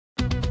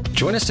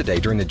Join us today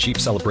during the Jeep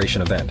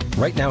Celebration event.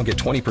 Right now, get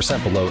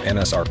 20% below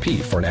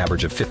MSRP for an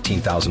average of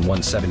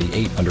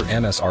 $15,178 under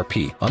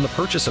MSRP on the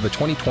purchase of a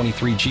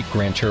 2023 Jeep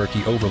Grand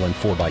Cherokee Overland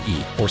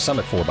 4xE or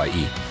Summit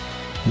 4xE.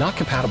 Not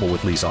compatible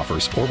with lease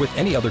offers or with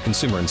any other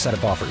consumer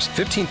incentive offers.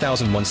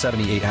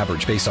 $15,178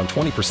 average based on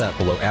 20%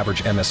 below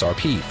average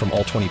MSRP from all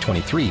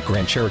 2023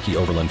 Grand Cherokee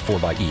Overland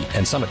 4xE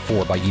and Summit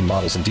 4xE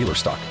models in dealer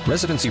stock.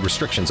 Residency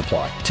restrictions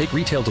apply. Take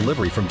retail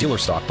delivery from dealer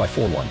stock by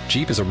 4/1.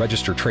 Jeep is a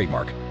registered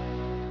trademark.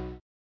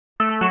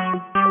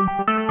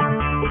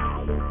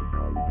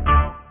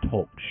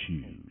 Talk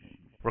shoes.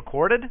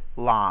 Recorded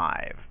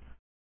live.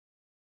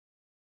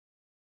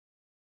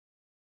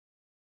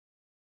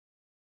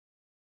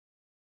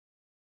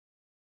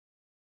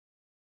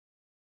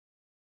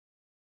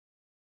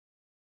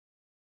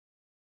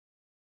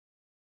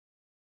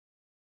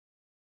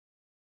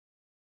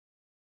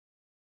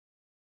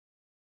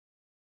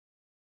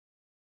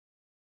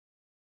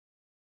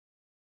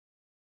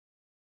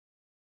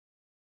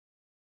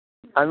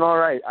 I'm all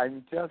right.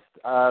 I'm just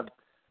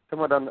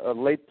somewhat on a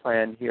late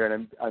plan here,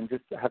 and I'm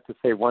just have to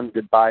say one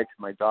goodbye to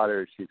my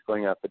daughter. She's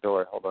going out the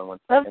door. Hold on one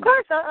second. Of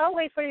course, I'll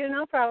wait for you.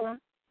 No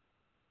problem.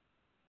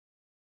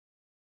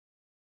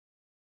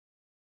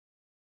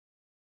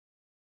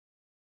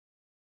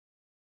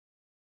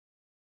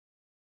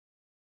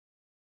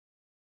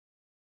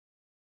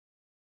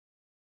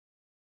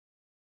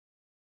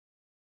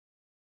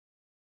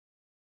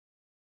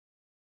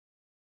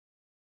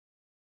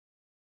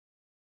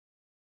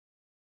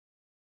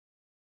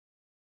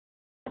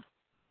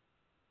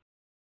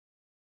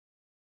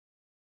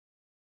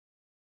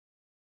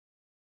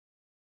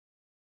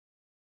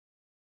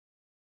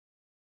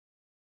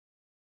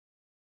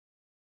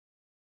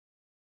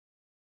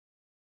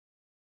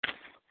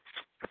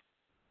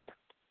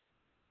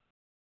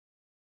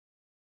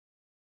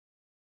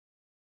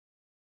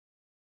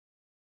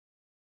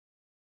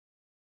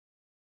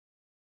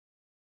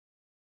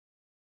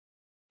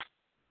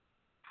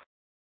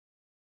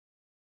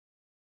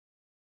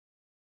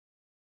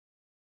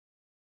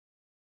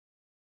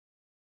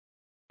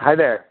 Hi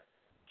there.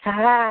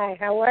 Hi,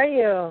 how are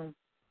you?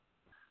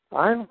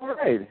 I'm all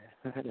right.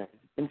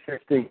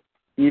 Interesting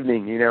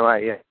evening. You know,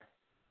 I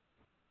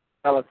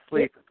fell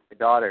asleep with my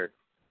daughter,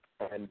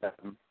 and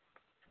I'm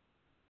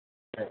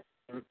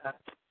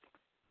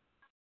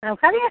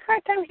having a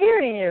hard time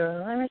hearing you.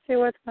 Let me see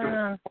what's going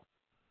on.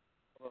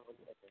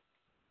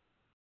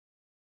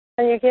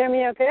 Can you hear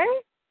me okay?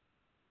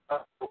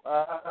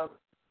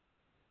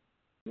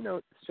 You know,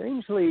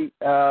 strangely,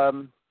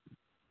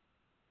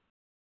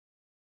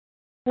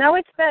 No,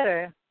 it's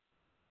better.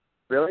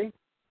 really?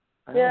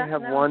 I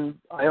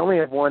only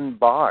have one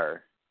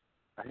bar.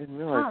 I didn't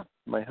realize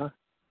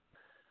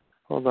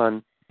hold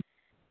on.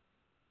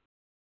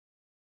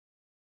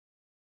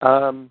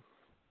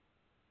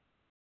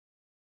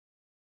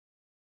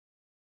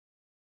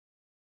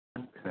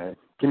 Okay.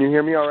 Can you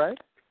hear me all right?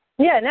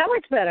 Yeah, now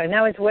it's better.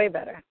 Now it's way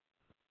better.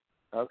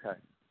 Okay.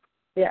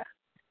 Yeah.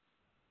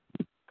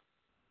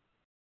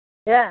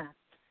 Yeah.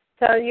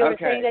 So you were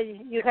Okay. saying that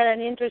you had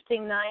an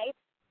interesting night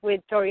with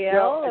Toriel,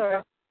 Well,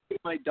 or?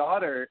 with my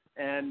daughter,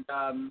 and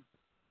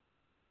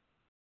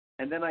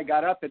then I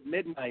got up at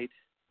midnight,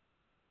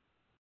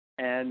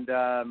 and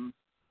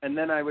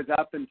then I was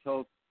up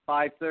until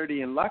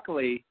 5:30, and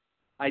luckily,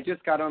 I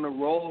just got on a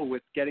roll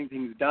with getting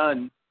things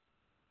done,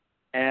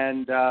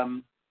 and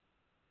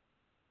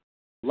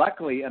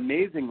luckily,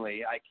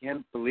 amazingly, I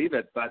can't believe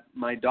it, but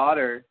my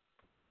daughter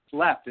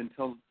slept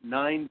until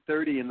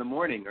 9:30 in the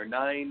morning or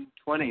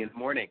 9:20 in the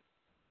morning.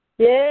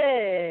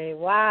 Yay!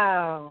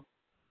 Wow.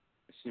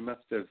 She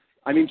must have.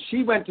 I mean,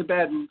 she went to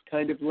bed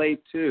kind of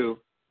late too.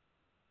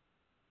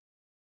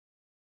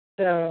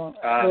 So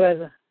it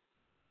was.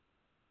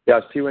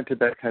 Yeah, she went to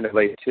bed kind of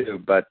late too,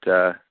 but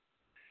that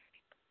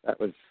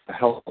was a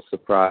helpful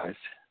surprise.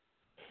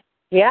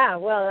 Yeah,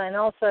 well, and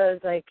also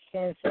it's like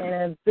in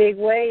a big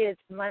way,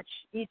 it's much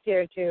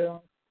easier to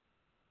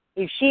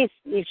if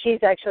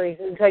she's actually,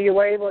 so you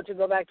were able to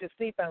go back to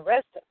sleep and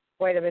rest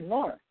quite a bit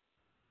more.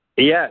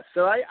 Yeah,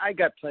 so I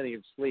got plenty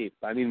of sleep.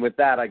 I mean, with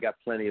that, I got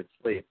plenty of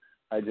sleep.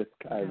 I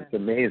was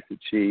amazed that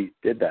she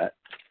did that.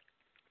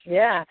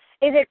 Yeah.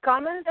 Is it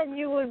common that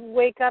you would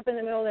wake up in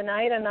the middle of the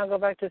night and not go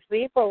back to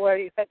sleep, or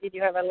did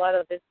you have a lot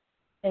of this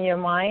in your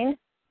mind?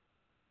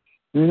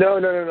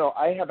 No.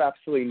 I have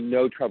absolutely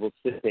no trouble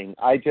sleeping.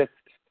 I just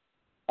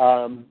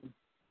thought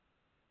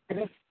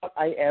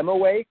I am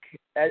awake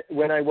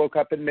when I woke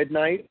up at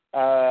midnight.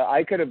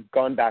 I could have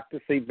gone back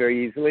to sleep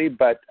very easily,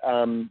 but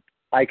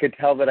I could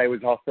tell that I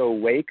was also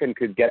awake and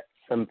could get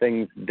some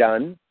things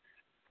done.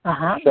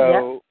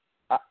 So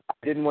I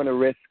didn't want to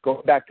risk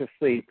going back to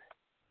sleep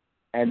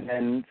and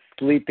then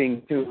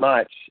sleeping too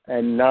much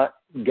and not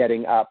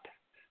getting up.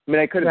 I mean,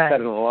 I could have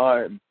set an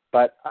alarm,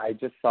 but I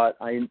just thought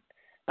I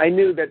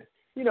knew that,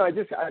 you know,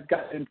 I've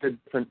got into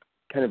different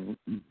kind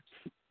of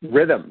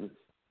rhythms.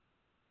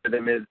 The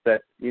rhythm is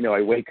that, you know,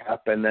 I wake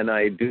up and then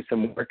I do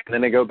some work and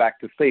then I go back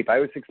to sleep. I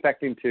was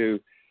expecting to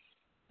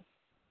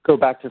go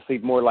back to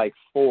sleep more like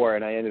 4,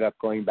 and I ended up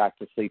going back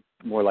to sleep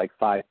more like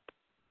 5.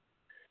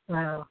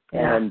 Wow.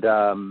 Yeah.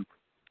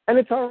 And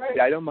it's all right.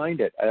 I don't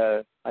mind it.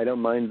 I don't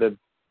mind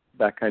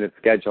that kind of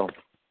schedule.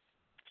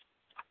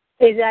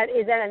 Is that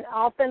an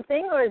often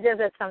thing, or is it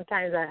that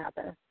sometimes that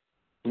happens?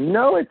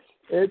 No,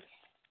 it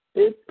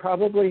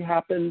probably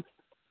happens.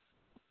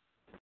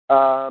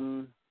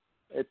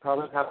 It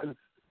probably happens.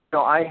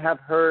 No, I have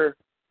her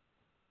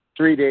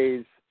 3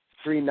 days,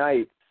 3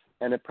 nights,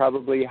 and it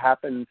probably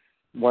happens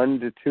 1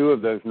 to 2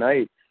 of those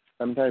nights.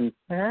 Sometimes,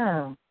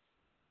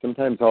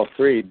 sometimes all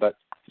 3, but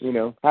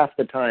half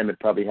the time it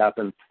probably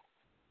happens.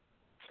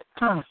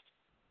 Huh.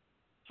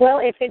 Well,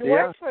 if it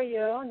works for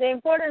you, the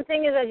important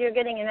thing is that you're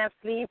getting enough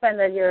sleep and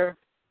that you're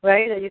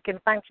right, that you can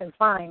function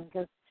fine.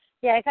 Because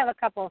I have a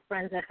couple of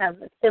friends that have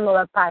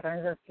similar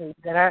patterns of sleep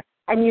that are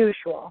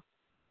unusual,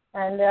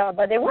 and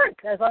but they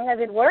work. As long as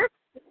it works,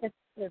 it's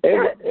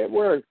good. It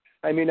works.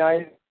 I mean,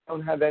 I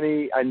don't have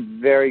any. I'm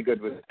very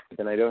good with sleep,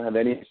 and I don't have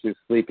any issues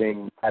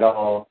sleeping at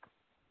all,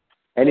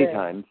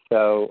 anytime. Good.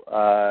 So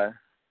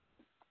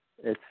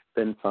it's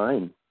been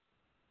fine.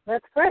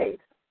 That's great.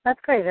 That's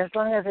great. As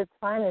long as it's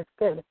fine, it's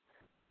good.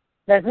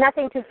 There's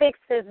nothing to fix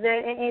if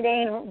it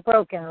ain't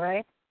broken,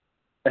 right?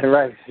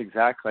 Right,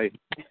 exactly.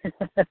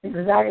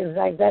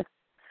 Exactly.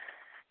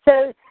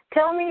 So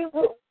tell me,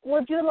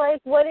 would you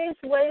like, what is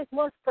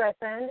most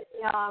present?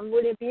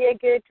 Would it be a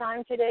good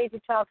time today to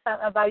talk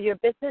about your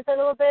business a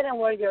little bit and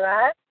where you're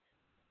at?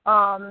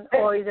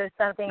 Or is there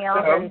something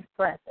else that is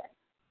present?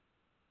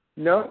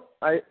 No,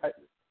 I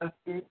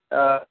think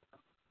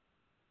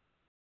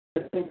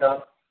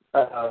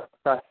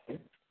pressing.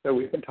 So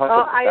we can talk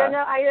about I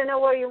don't know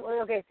where you.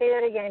 Okay, say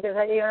that again because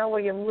I don't know where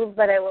you moved,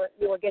 but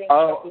you were getting.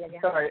 Oh,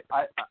 sorry.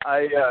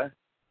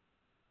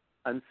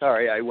 I'm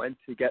sorry. I went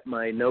to get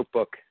my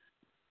notebook.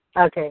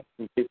 Okay.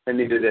 In case I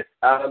needed it.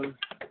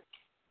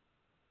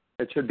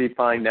 It should be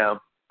fine now.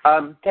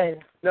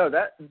 Good. No,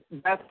 that's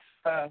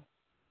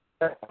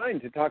fine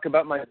to talk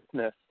about my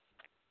business.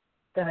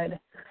 Good.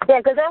 Yeah,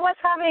 because I was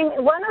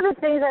having one of the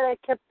things that I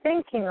kept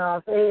thinking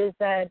of is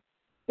that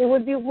it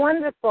would be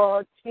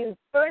wonderful to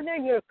further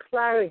your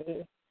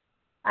clarity.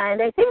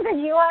 And I think that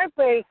you are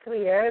very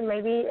clear,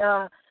 maybe,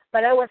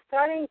 but I was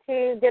starting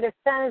to get a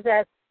sense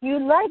that you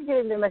like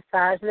doing the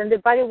massage and the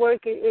body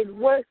work, it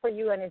works for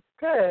you and it's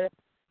good,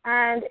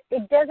 and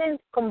it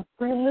doesn't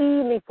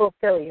completely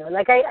fulfill you.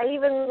 Like I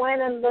even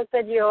went and looked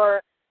at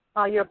your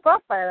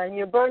profile, and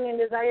your burning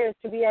desire is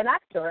to be an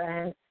actor.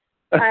 And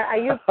are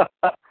you?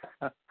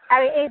 I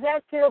mean, is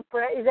that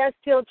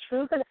still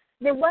true? Because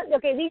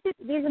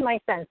these are my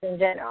sense in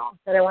general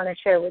that I want to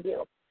share with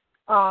you.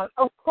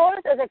 Of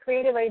course, as a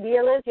creative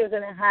idealist, you're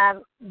going to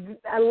have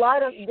a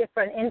lot of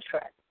different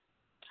interests.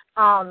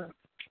 And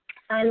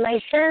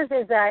my sense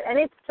is that, and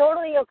it's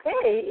totally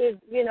okay if,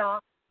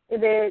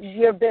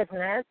 your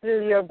business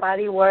through your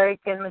body work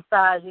and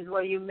massage is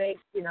where you make,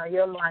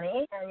 your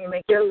money and you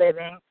make your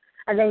living.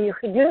 And then you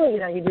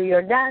do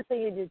your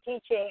dancing, you do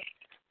teaching.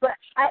 But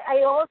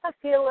I also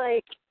feel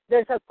like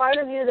there's a part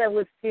of you that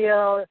would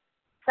feel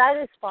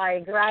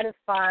satisfied,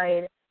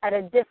 gratified at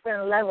a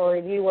different level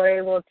if you were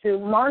able to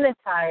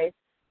monetize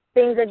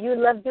things that you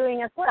love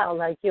doing as well.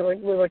 Like we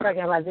were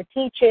talking about the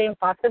teaching,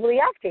 possibly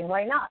acting.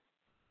 Why not?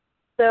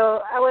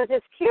 So I was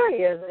just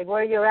curious, like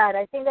where you're at.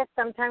 I think that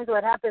sometimes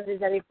what happens is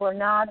that if we're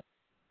not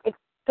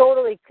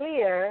totally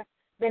clear,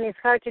 then it's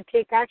hard to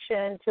take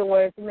action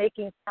towards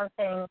making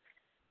something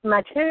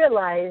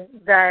materialize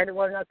that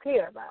we're not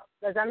clear about.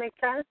 Does that make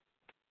sense?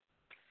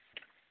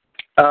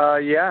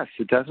 Yes,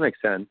 it does make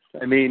sense.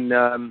 I mean,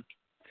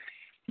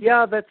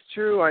 yeah, that's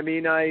true. I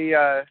mean,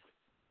 I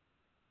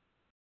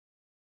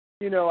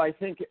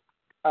think,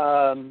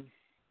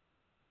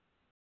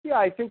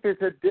 I think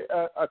there's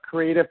a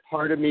creative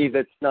part of me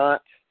that's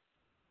not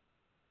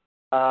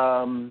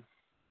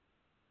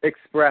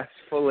expressed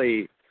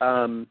fully,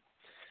 and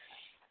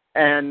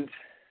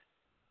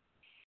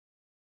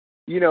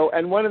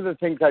one of the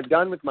things I've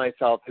done with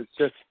myself is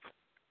just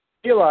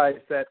realize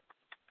that,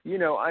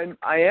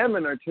 I am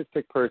an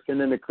artistic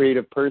person and a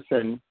creative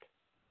person,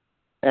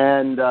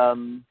 and I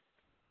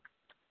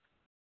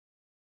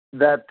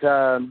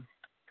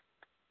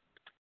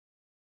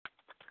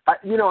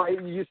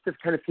used to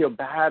kind of feel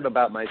bad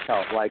about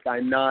myself, like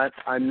I'm not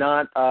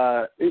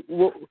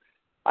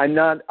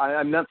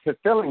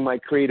fulfilling my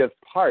creative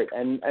part,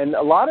 and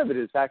a lot of it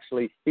is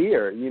actually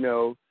fear,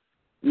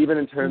 even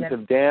in terms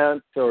of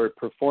dance or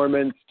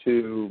performance,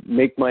 to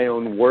make my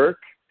own work.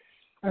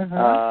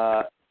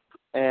 Uh-huh.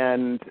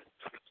 And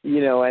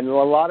a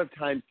lot of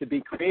times to be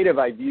creative,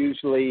 I've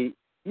usually,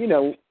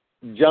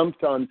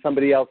 jumped on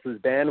somebody else's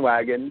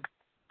bandwagon,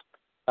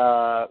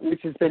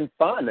 which has been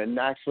fun and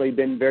actually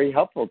been very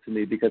helpful to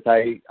me because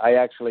I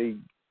actually,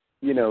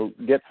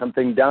 get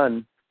something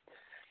done.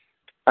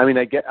 I mean,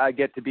 I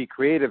get to be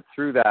creative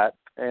through that.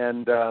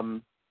 And,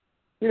 a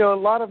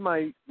lot of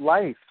my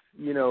life,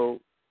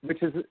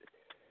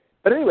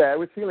 but anyway, I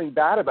was feeling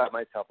bad about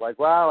myself, like,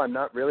 wow, I'm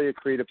not really a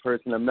creative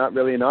person. I'm not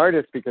really an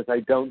artist because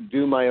I don't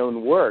do my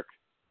own work.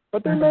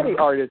 But there are many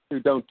artists who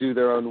don't do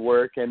their own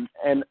work, and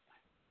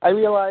I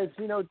realized,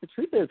 the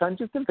truth is I'm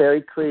just a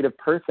very creative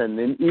person.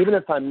 And even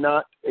if I'm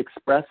not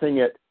expressing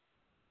it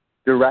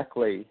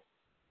directly,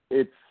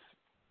 it's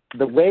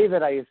the way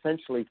that I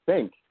essentially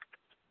think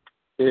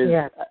is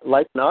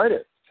like an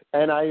artist.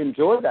 And I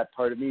enjoy that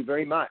part of me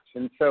very much.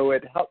 And so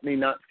it helped me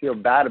not feel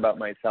bad about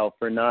myself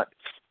for not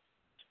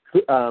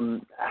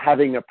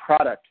having a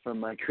product from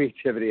my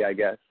creativity, I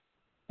guess.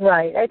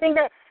 Right. I think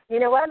that, you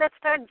know what, let's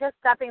start just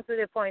tapping through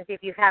the points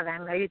if you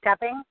haven't. Are you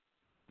tapping?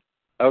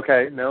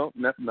 Okay, no,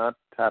 not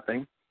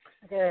tapping.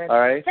 Good. All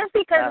right. Just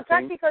because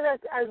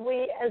as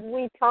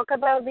we talk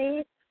about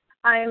these,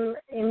 I'm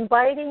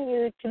inviting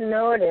you to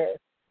notice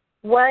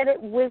what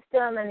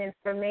wisdom and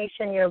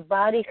information your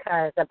body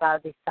has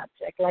about this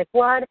subject. Like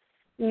what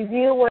if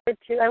you were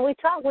to, and we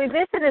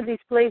visited this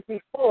place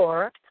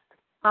before,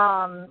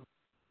 like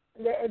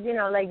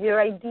your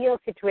ideal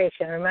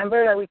situation.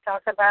 Remember that we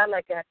talked about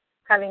like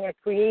having a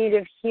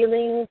creative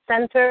healing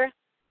center?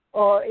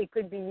 Or it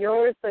could be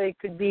yours, or it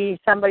could be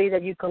somebody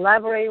that you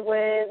collaborate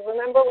with.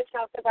 Remember we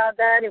talked about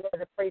that? It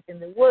was a place in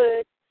the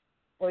woods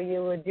where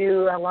you would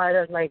do a lot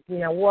of,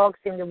 walks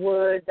in the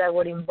woods that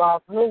would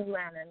involve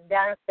movement and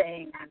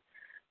dancing and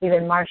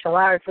even martial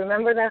arts.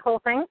 Remember that whole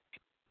thing?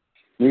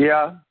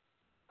 Yeah.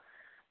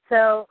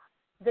 So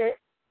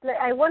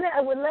I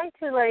would like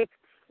to,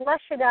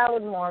 flesh it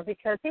out more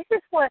because this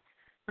is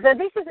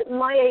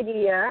my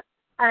idea.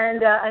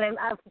 And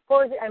of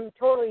course, I'm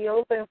totally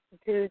open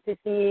to see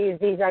if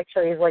this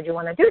actually is what you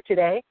want to do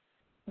today.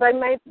 But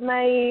what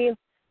I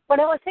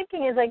was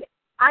thinking is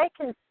I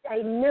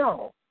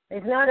know,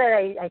 it's not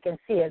that I can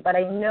see it, but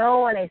I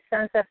know and I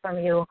sense it from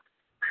you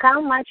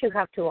how much you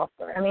have to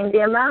offer. I mean, the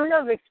amount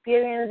of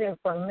experience,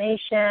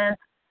 information,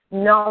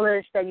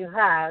 knowledge that you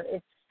have,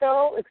 it's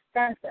so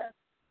extensive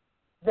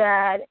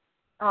that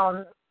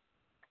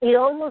it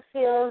almost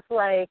feels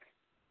like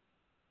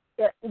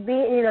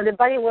the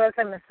body work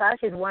and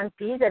massage is one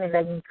piece and it's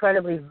an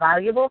incredibly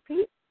valuable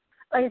piece.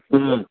 It's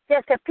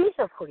just a piece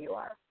of who you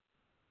are.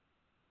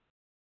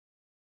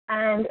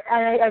 And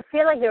I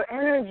feel like your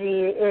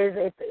energy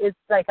it's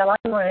like a lot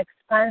more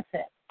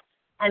expansive.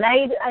 And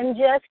I'm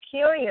just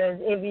curious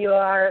if you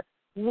are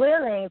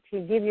willing to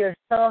give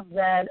yourself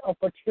that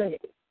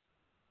opportunity.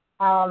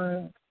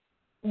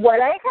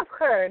 What I have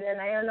heard,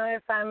 and I don't know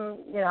if I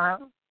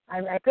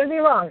could be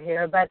wrong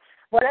here, but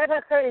what I've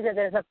heard is that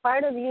there's a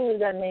part of you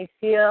that may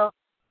feel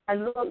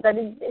that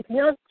it's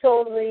not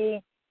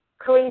totally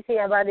crazy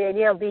about the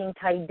idea of being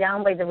tied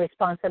down by the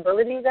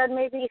responsibility that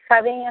maybe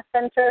having a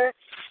center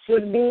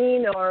would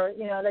mean, or,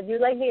 that you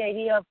like the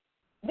idea of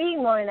being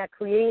more in a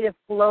creative,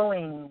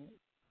 flowing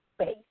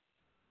space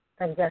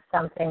than just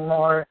something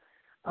more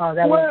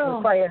that would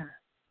require.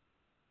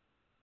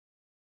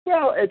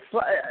 Well, it's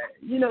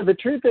the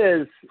truth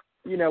is,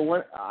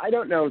 I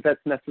don't know if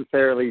that's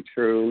necessarily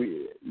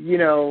true.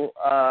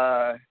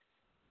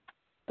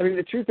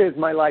 The truth is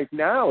my life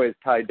now is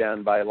tied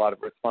down by a lot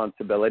of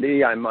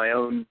responsibility. I'm my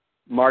own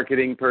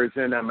marketing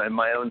person. I'm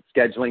my own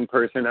scheduling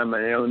person. I'm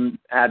my own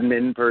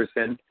admin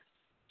person.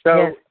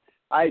 So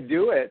I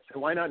do it. So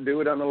why not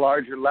do it on a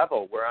larger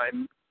level where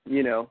I'm,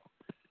 Yep.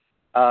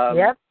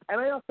 And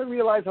I also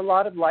realize a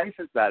lot of life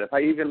is that. If I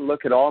even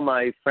look at all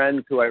my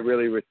friends who I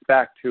really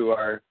respect who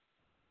are,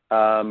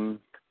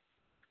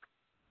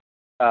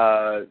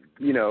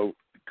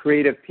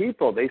 creative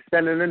people, they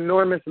spend an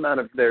enormous amount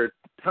of their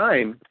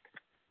time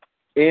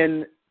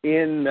in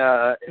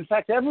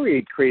fact,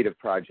 every creative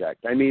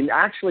project. I mean,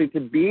 actually, to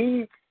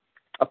be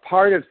a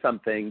part of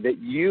something that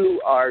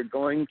you are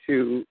going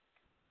to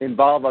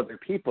involve other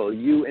people,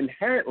 you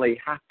inherently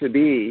have to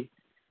be,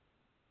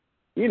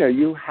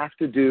 you have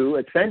to do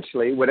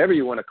essentially whatever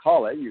you want to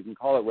call it. You can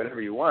call it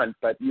whatever you want,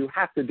 but you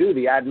have to do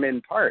the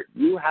admin part.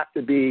 You have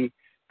to be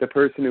the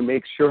person who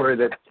makes sure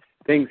that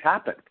things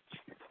happen.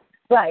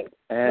 Right,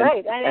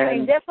 right.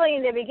 And definitely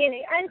in the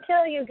beginning,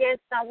 until you get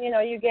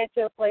you get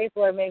to a place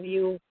where maybe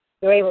you're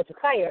able to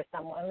hire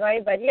someone,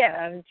 right? But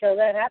until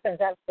that happens,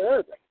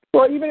 absolutely.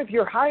 Well, even if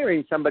you're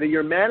hiring somebody,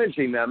 you're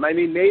managing them. I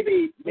mean,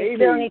 maybe you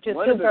still need to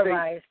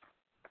supervise.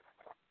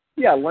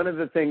 One of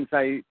the things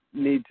I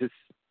need to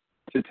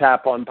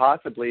tap on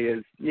possibly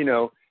is,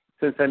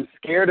 since I'm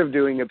scared of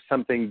doing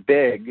something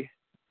big,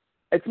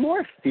 it's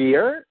more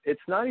fear.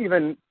 It's not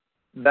even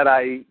that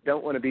I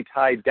don't want to be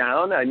tied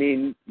down. I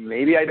mean,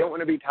 maybe I don't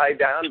want to be tied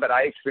down, but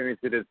I experience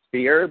it as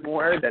fear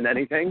more than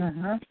anything.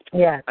 Mm-hmm.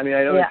 Yeah. I mean,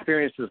 I don't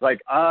experience it as like,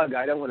 ugh,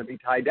 I don't want to be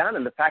tied down.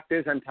 And the fact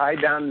is I'm tied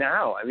down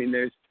now. I mean,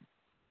 there's,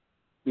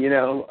 and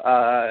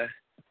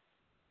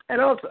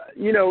also,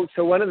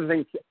 so one of the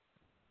things to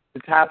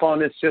tap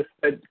on is just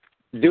that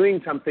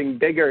doing something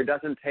bigger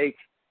doesn't take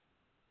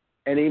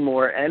any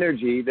more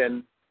energy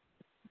than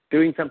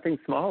doing something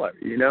smaller,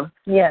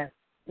 Yes,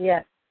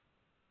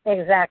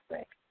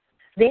 exactly.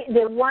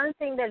 The one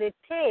thing that it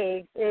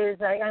takes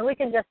is, and we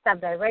can just tap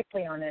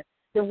directly on it,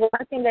 the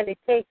one thing that it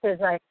takes is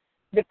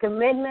the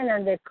commitment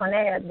and the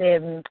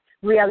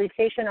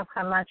realization of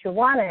how much you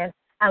want it,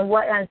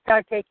 and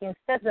start taking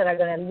steps that are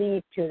going to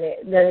lead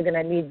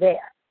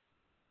there.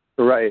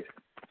 Right.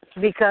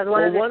 Because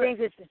one of the things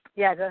is,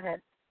 go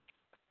ahead.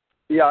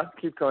 Yeah,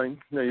 keep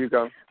going. No, you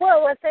go.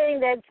 Well, we're saying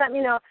that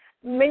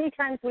many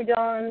times we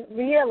don't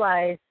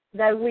realize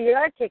that we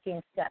are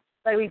taking steps.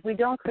 Like if we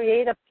don't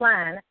create a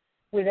plan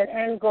with an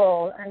end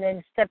goal and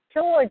then step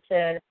towards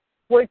it,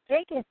 we're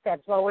taking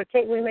steps. Well,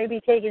 we may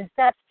be taking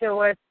steps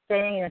towards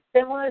staying in a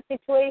similar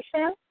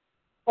situation,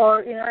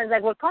 or it's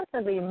like we're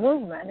constantly in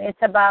movement.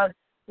 It's about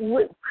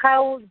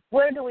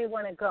where do we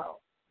want to go?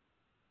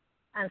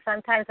 And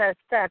sometimes our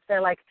steps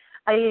are like,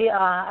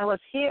 I was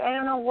here, I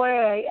don't know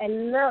where, I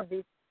love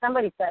this.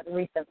 Somebody said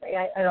recently,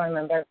 I don't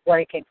remember where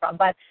it came from,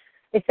 but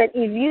it said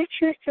if you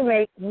choose to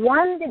make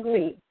 1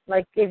 degree,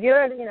 like if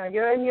you're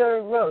in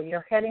your road,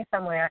 you're heading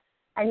somewhere,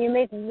 and you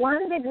make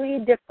 1 degree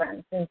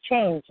difference in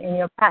change in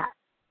your path,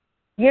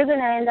 you're going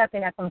to end up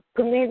in a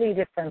completely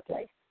different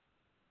place.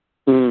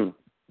 Mm.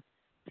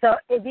 So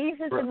this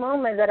is the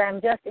moment that I'm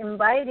just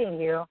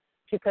inviting you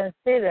to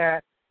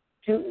consider,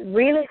 to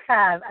really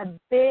have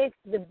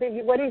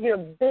what is your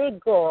big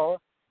goal,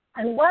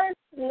 and what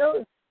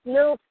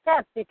little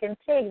steps you can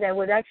take that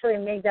would actually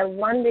make that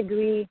 1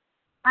 degree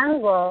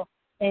angle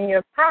in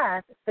your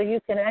path so you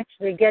can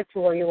actually get to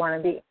where you want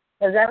to be.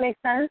 Does that make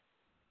sense?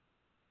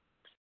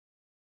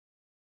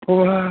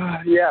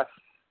 Yes.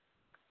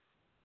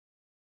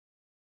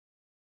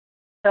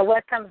 So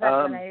what comes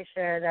up when I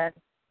share that?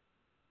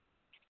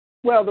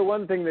 Well, the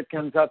one thing that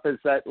comes up is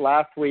that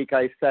last week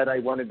I said I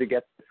wanted to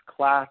get this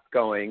class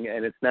going,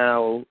 and it's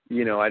now,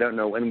 I don't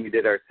know when we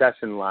did our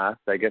session last.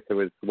 I guess it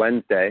was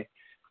Wednesday.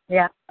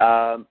 Yeah.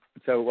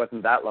 So it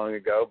wasn't that long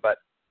ago, but,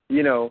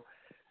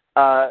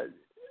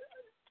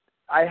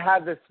 I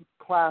had this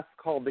class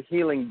called The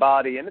Healing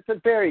Body, and it's a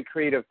very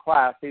creative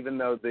class, even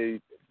though the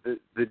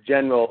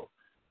general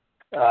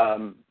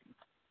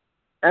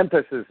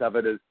emphasis of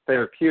it is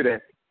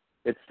therapeutic.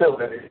 It's still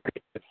a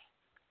creative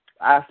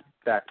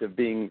aspect of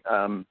being,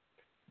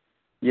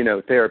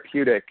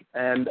 therapeutic.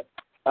 And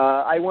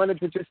I wanted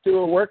to just do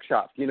a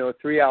workshop, a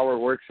 3-hour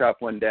workshop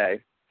one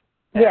day.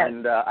 Yes.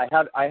 And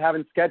I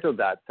haven't scheduled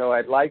that, so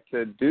I'd like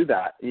to do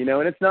that, and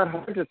it's not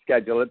hard to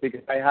schedule it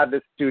because I have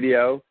this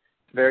studio.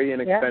 It's a very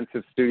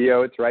inexpensive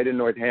studio. It's right in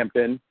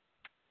Northampton.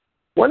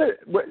 One of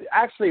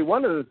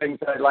the things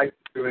that I'd like to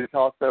do is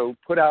also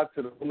put out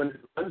to the woman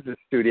who runs the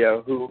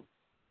studio, who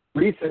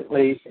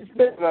recently, she's a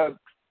bit of an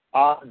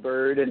odd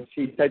bird, and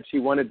she said she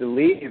wanted to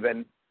leave,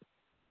 and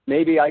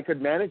maybe I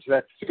could manage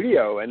that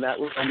studio, and that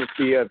would almost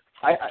be it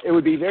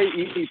would be very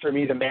easy for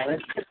me to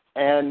manage it,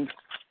 and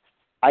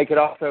I could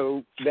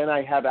also, then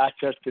I have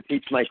access to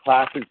teach my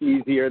classes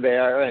easier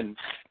there, and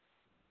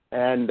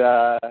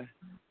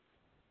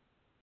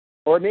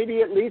or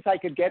maybe at least I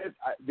could get it.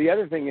 The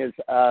other thing is,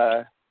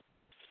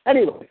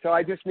 anyway, so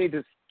I just need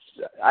to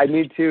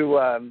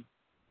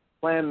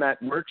plan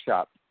that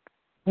workshop.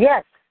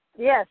 Yes,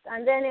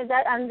 and then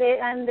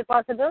the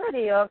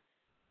possibility of,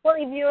 well,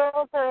 if you're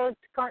also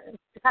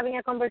having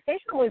a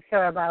conversation with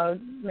her about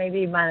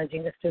maybe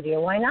managing the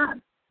studio, why not?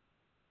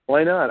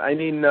 Why not? I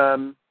mean,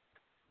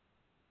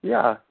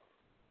 yeah.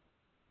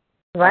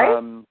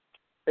 Right?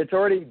 It's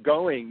already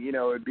going, it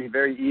would be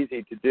very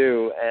easy to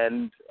do.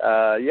 And,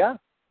 yeah.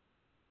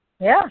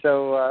 Yeah.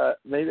 So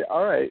maybe,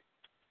 all right.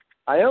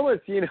 I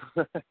almost,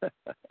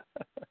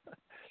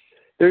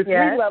 there's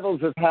 3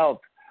 levels of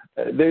help.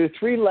 There's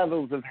 3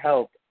 levels of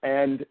help.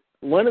 And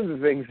one of the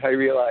things I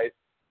realized,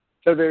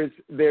 so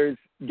there's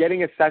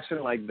getting a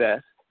session like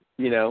this,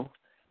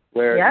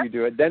 where you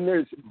do it. Then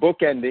there's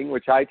bookending,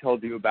 which I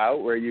told you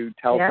about, where you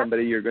tell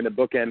somebody you're going to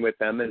bookend with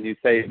them and you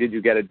say, did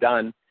you get it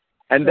done?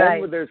 And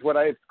then there's what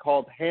I've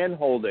called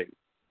hand-holding.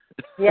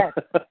 Yes.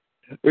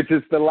 Which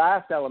is the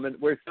last element,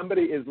 where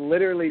somebody is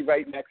literally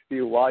right next to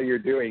you while you're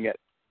doing it.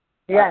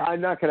 Yeah.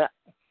 I'm not going to.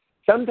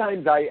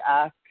 Sometimes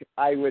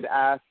I would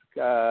ask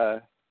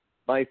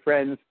my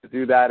friends to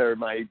do that, or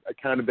my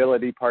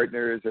accountability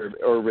partners,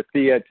 or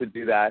Rathia to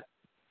do that.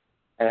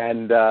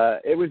 And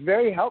it was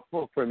very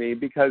helpful for me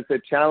because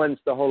it challenged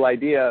the whole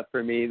idea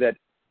for me that,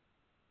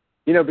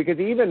 because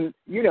even,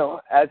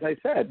 as I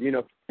said,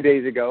 2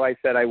 days ago, I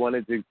said I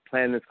wanted to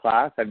plan this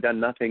class. I've done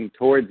nothing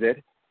towards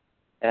it.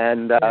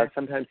 And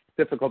sometimes it's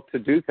difficult to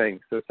do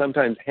things. So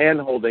sometimes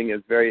hand-holding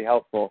is very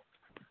helpful.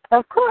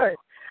 Of course.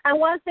 And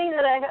one thing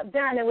that I have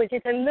done, which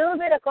is a little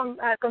bit of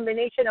a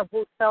combination of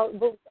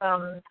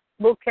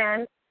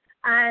bootcamp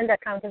and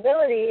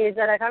accountability, is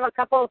that I have a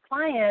couple of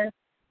clients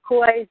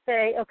who I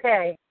say,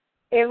 okay,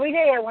 every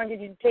day I want you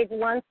to take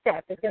 1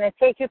 step. It's going to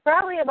take you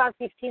probably about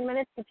 15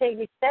 minutes to take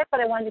this step,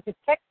 but I want you to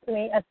text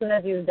me as soon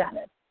as you've done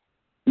it.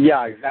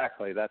 Yeah,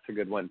 exactly. That's a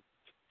good one.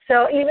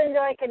 So even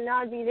though I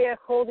cannot be there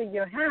holding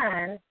your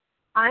hand,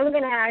 I'm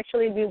going to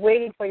actually be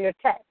waiting for your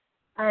text.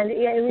 And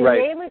it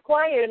may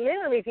require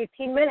literally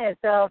 15 minutes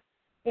of,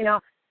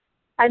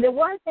 and the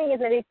one thing is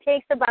that it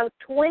takes about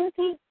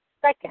 20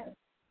 seconds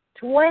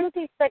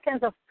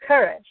of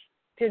courage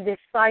to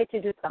decide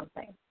to do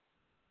something.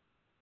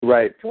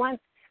 Right.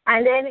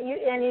 And then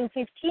in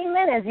 15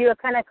 minutes, you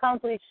can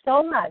accomplish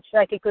so much.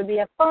 Like it could be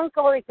a phone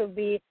call, it could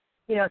be,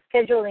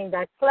 scheduling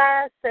that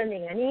class,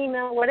 sending an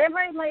email, whatever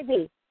it might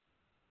be.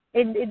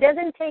 It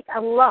doesn't take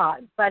a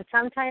lot, but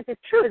sometimes it's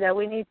true that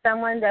we need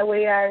someone that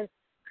we are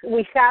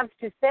we have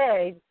to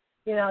say,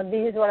 this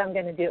is what I'm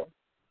going to do,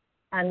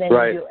 and then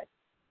Right. you do it.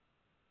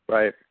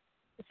 Right.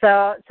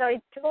 So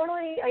I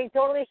totally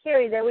hear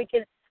you that we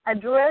can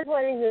address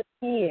what is the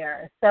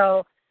fear.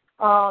 So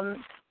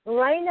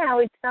right now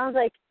it sounds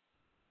like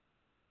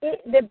I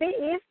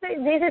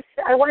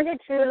want you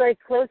to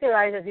close your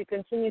eyes as you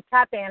continue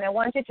tapping, and I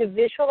want you to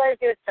visualize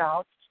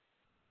yourself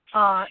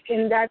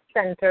in that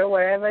center,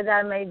 wherever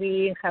that may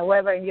be,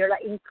 however, in your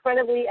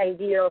incredibly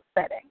ideal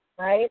setting,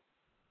 right?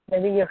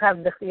 Maybe you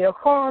have your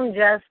home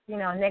just,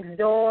 next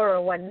door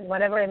or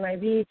whatever it might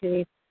be to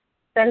this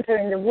center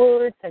in the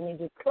woods, and you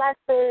do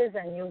classes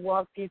and you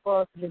walk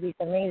people through these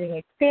amazing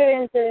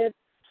experiences,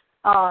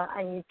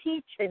 and you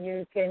teach, and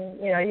you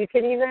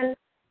can even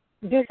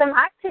do some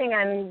acting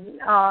and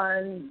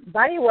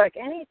body work,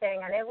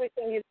 anything and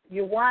everything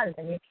you want,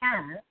 and you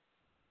can.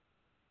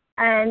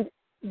 And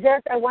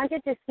just, I want you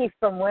to see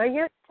from where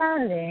you're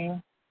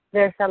standing,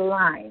 there's a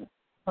line.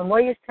 From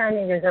where you're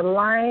standing, there's a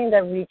line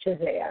that reaches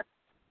there,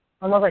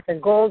 almost like a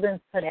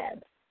golden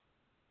thread.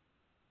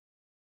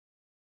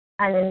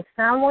 And in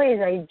some ways,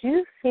 I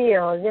do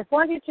feel, just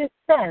want you to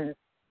sense,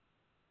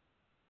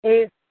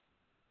 if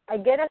I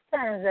get a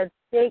sense that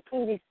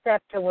taking this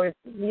step towards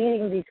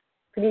leading this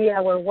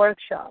 3-hour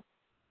workshop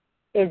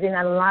is in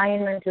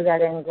alignment to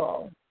that end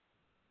goal.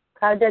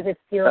 How does it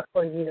feel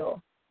for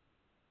you?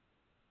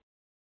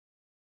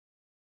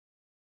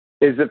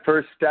 Is the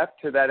first step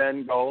to that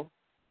end goal?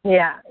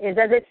 Yeah.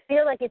 Does it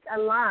feel like it's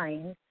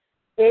aligned?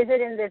 Is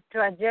it in the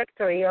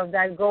trajectory of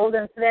that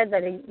golden thread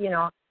that,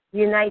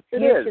 unites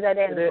you to that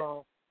end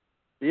goal?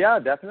 Yeah,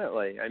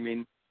 definitely. I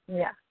mean...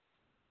 Yeah.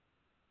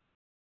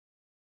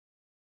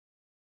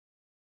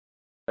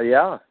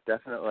 Yeah,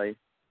 definitely.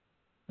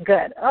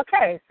 Good.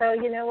 Okay. So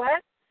you know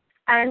what?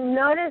 And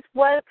notice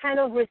what kind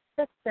of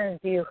resistance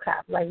do you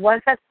have? Like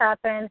what has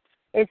happened?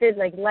 Is it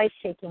like life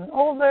shaking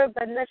over?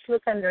 But let's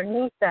look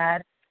underneath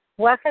that.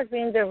 What has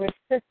been the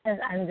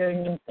resistance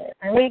underneath it?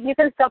 And you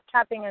can stop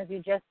tapping as you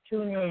just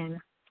tune in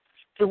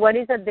to what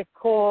is at the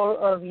core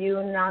of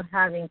you not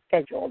having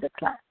scheduled the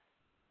class.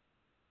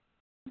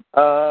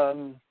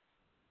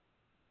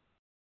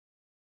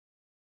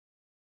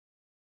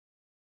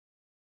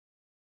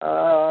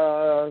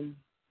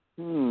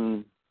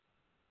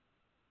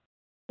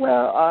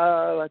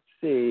 Well, let's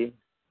see.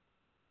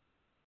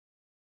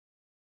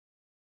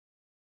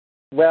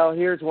 Well,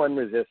 here's one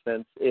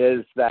resistance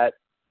is that,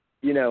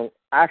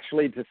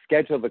 actually to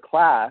schedule the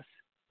class,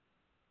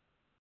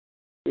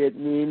 it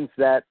means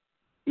that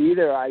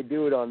either I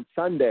do it on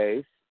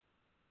Sundays,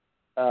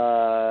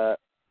 either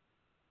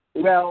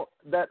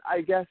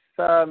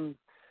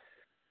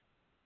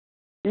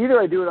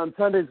I do it on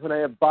Sundays when I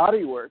have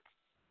body work.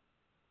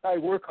 I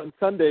work on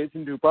Sundays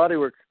and do body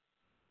work.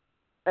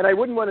 And I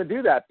wouldn't want to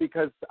do that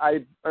because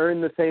I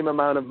earn the same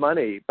amount of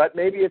money. But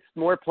maybe it's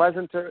more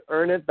pleasant to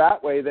earn it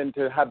that way than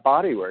to have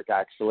body work,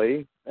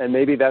 actually. And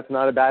maybe that's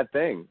not a bad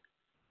thing.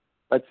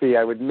 Let's see,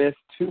 I would miss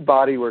 2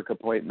 body work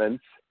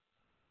appointments.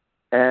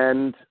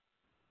 And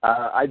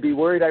I'd be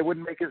worried I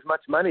wouldn't make as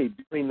much money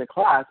doing the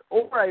class.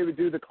 Or I would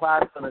do the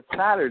class on a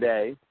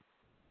Saturday,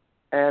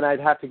 and I'd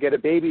have to get a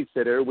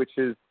babysitter, which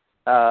is,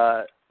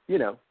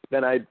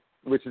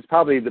 which is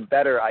probably the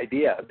better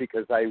idea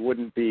because I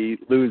wouldn't be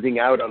losing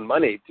out on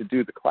money to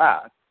do the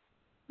class.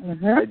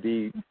 Mm-hmm. I'd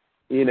be,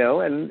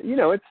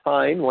 it's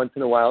fine once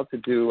in a while to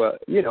do,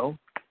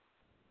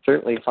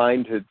 certainly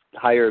fine to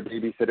hire a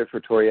babysitter for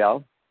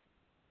Toriel.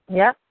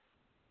 Yep.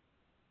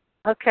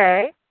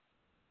 Okay.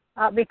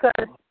 Because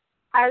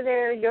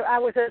either your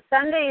hours of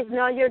Sunday is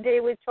not your day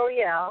with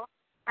Toriel,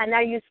 and now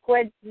you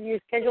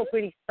schedule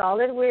pretty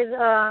solid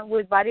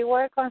with body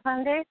work on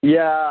Sunday?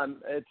 Yeah,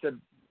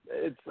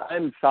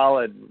 I'm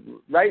solid.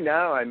 Right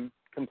now I'm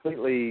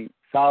completely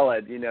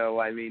solid,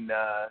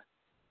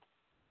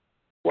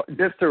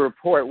 just to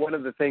report, one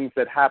of the things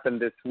that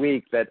happened this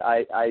week that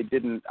I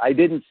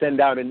didn't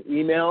send out an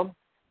email.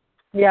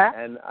 Yeah.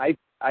 And I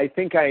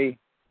think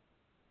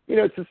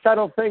it's a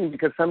subtle thing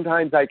because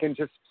sometimes I can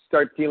just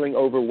start feeling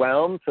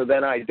overwhelmed, so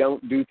then I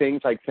don't do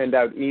things like send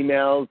out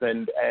emails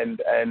and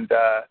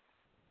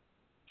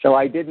so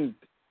I didn't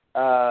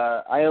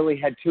I only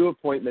had 2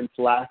 appointments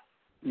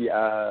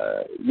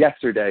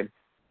yesterday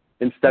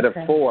instead of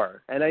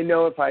 4. And I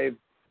know if I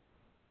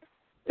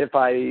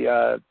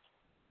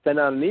sent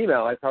out an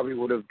email, I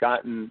would have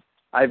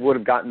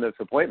gotten those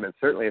appointments.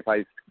 Certainly if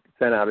I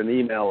sent out an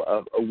email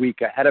of a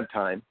week ahead of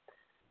time.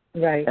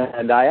 Right.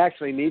 And I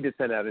actually need to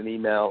send out an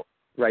email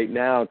right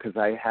now because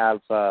I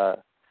have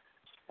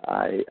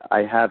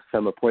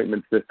some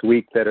appointments this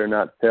week that are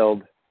not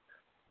filled.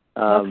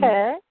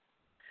 Okay.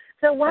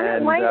 So one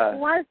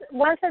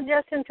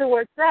suggestion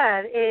towards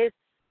that is,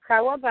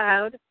 how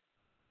about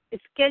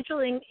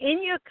scheduling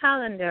in your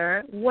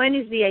calendar when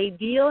is the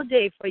ideal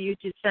day for you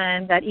to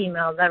send that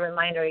email, that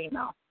reminder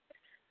email?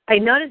 I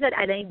noticed that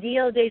an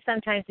ideal day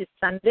sometimes is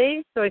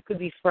Sundays, or it could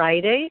be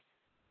Fridays,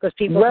 because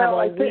people have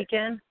all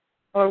weekend.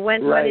 Or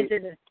when is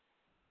it?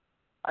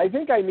 I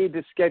think I need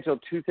to schedule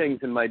 2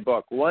 things in my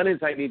book. One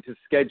is I need to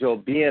schedule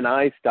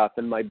BNI stuff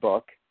in my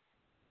book,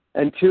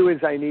 and 2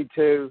 is I need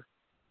to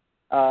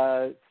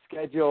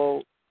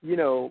schedule,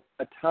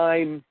 a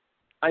time.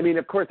 I mean,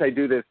 of course I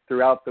do this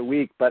throughout the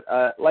week, but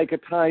like a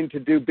time to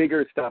do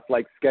bigger stuff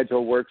like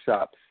schedule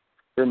workshops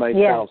for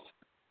myself.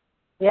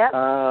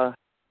 Yeah.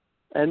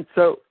 And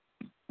so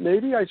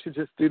maybe I should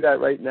just do that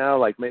right now,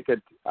 like make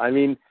it, I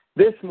mean,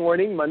 this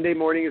morning, Monday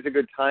morning is a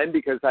good time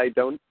because I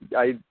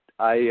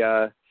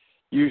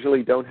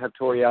usually don't have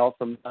Toriel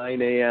from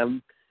 9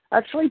 a.m.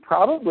 Actually,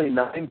 probably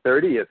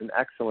 9:30 is an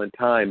excellent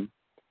time.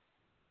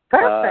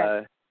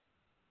 Perfect.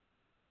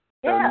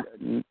 Yeah.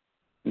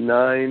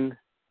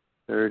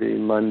 9:30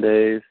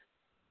 Mondays,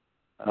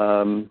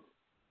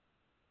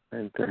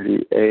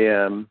 9:30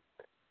 a.m.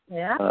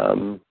 Yeah.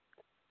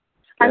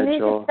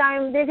 Schedule.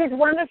 And this is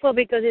wonderful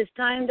because it's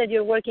time that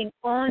you're working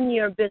on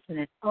your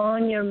business,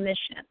 on your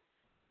mission,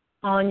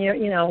 on your,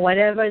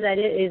 whatever that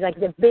is, like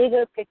the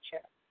bigger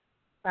picture,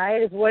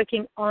 right? It's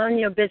working on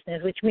your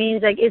business, which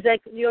means it's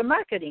like your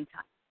marketing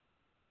time.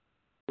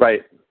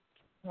 Right.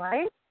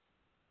 Right?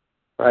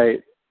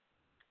 Right.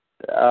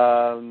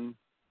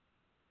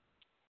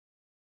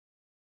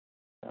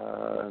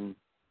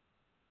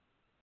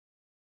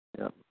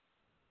 Yeah.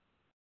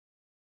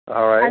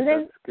 All right,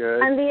 that's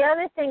good. And the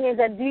other thing is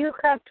that do you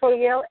have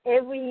Toriel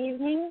every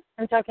evening?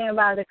 I'm talking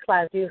about the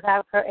class. Do you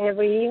have her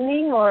every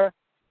evening or?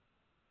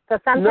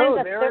 Because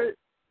sometimes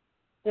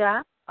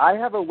yeah. I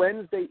have a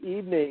Wednesday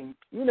evening.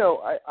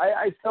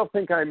 I still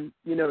think I'm,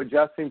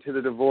 adjusting to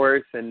the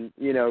divorce and,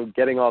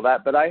 getting all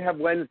that. But I have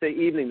Wednesday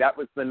evening. That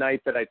was the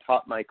night that I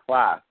taught my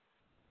class.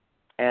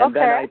 And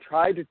then I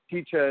tried to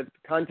teach a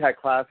contact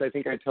class. I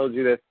think I told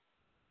you this.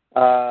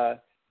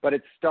 But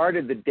it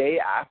started the day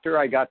after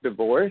I got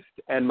divorced,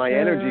 and my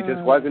energy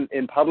just wasn't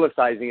in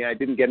publicizing it. I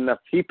didn't get enough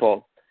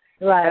people.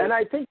 Right. And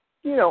I think,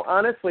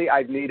 honestly,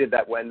 I've needed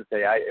that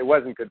Wednesday. It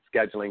wasn't good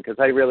scheduling because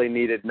I really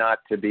needed not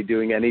to be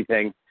doing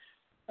anything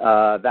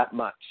that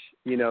much,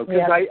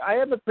 because I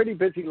have a pretty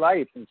busy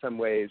life in some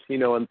ways.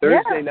 On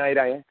Thursday night,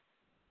 I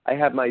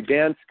have my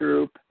dance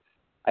group.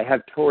 I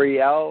have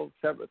Toriel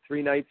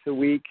 3 nights a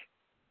week.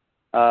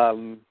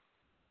 So,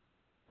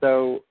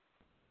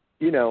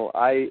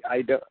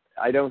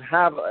 I don't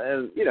have,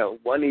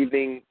 one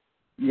evening,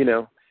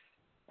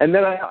 and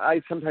then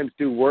I sometimes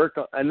do work,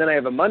 and then I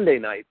have a Monday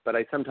night, but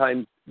I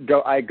sometimes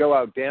go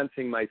out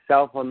dancing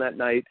myself on that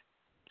night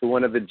to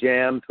one of the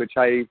jams, which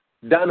I've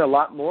done a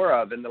lot more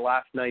of in the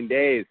last 9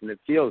 days, and it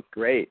feels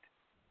great.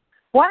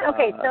 What?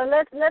 Okay, so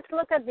let's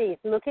look at these.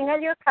 Looking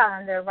at your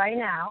calendar right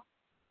now,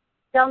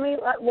 tell me,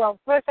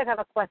 first I have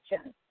a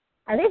question.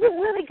 And this is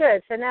really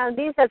good. So now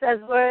these,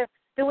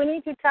 do we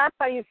need to tap?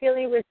 Are you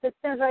feeling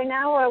resistance right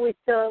now, or are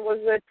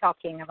we're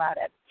talking about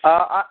it?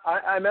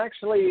 I'm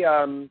actually,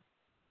 I'm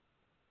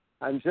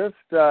just,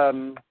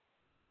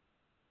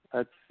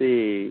 let's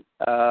see.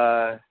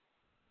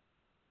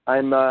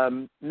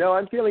 I'm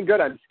feeling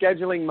good. I'm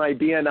scheduling my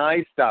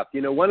BNI stuff.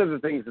 One of the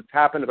things that's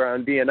happened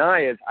around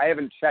BNI is I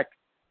haven't checked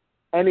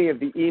any of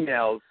the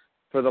emails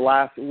for the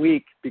last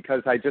week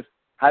because I just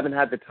haven't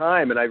had the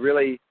time, and I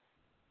really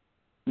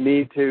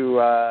need to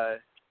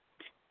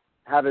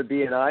have a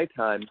BNI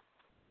time.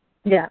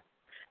 Yeah.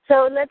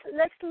 So let's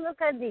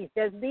look at these.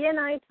 There's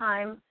BNI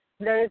time.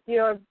 There's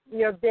your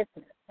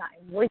business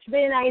time, which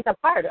BNI is a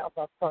part of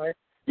course.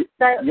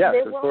 So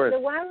yes, of course.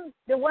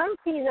 The one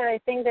piece that I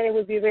think that it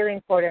would be really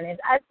important is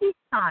at this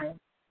time,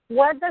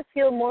 what does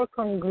feel more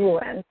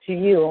congruent to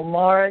you,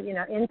 more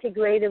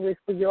integrated with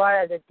who you are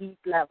at a deep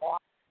level,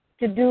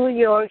 to do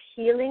your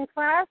healing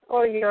class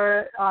or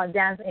your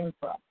dance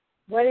improv?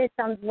 What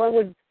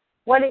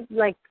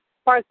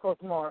sparkles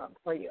more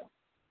for you?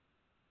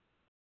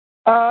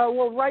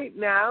 Well, right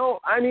now,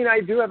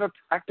 I do have a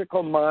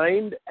practical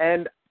mind,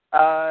 and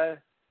I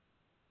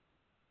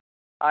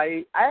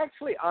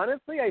actually,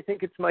 honestly, I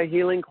think it's my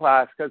healing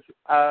class because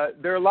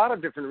there are a lot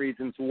of different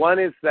reasons. One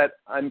is that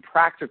I'm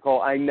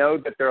practical. I know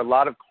that there are a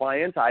lot of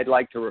clients I'd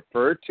like to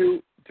refer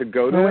to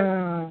go to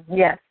it.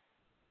 Yes.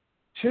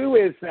 2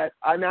 is that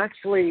I'm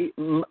actually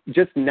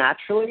just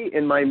naturally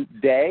in my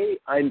day,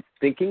 I'm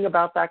thinking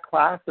about that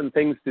class and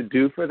things to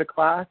do for the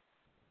class.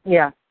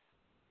 Yeah.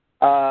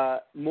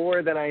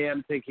 More than I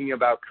am thinking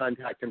about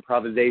contact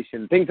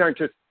improvisation. Things aren't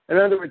just, in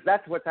other words,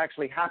 that's what's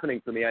actually happening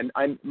for me.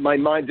 My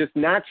mind just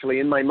naturally,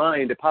 in my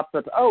mind, it pops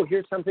up,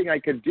 here's something I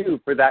could do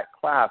for that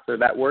class or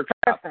that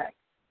workshop.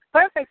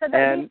 Perfect. So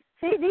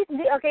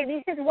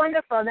this is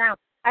wonderful. Now,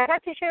 I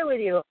have to share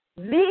with you,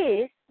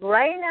 this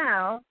right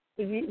now,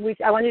 which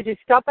I want you to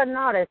stop and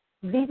notice,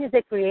 this is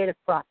a creative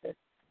process.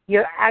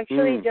 You're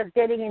actually just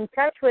getting in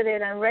touch with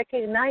it and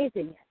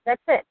recognizing it.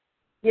 That's it.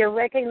 You're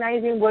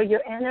recognizing where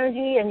your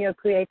energy and your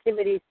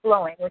creativity is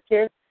flowing, which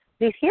is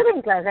this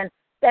healing class.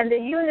 And the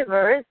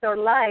universe or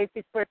life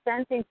is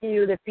presenting to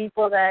you the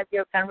people that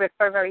you can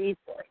refer very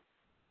easily.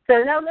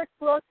 So now let's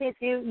look, if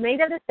you made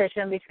a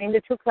decision between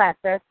the 2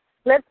 classes,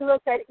 let's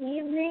look at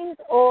evenings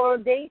or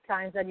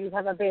daytimes that you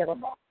have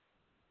available.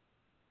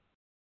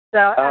 So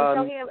I'm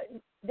talking about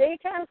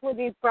daytimes would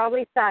be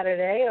probably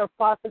Saturday or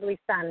possibly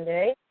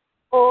Sunday,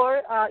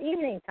 or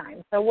evening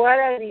time. So what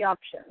are the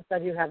options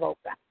that you have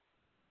open?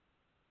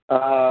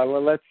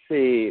 Well, let's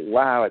see.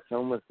 Wow, it's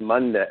almost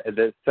Monday.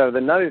 So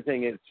another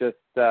thing is just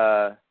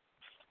the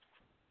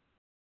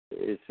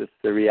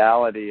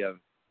reality of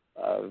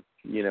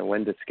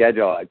when to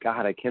schedule.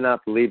 God, I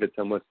cannot believe it's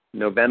almost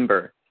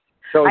November.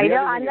 So I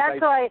know, and that's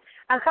why.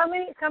 And how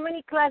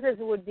many classes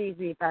would these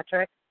be,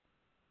 Patrick?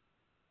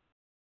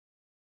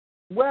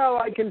 Well,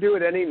 I can do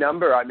it any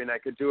number. I mean, I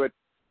could do it.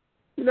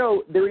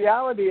 The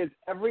reality is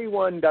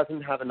everyone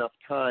doesn't have enough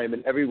time,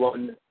 and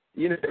everyone,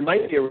 there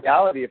might be a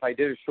reality if I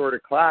did a shorter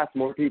class,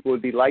 more people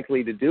would be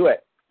likely to do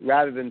it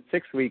rather than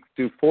 6 weeks,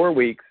 do 4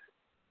 weeks.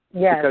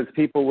 Yes. Because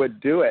people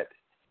would do it.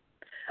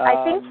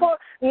 I think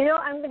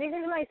this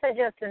is my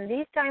suggestion.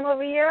 This time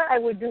of year, I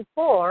would do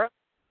 4,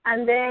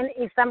 and then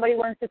if somebody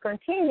wants to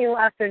continue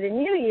after the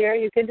new year,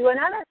 you can do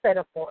another set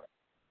of 4.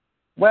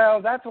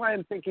 Well, that's why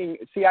I'm thinking.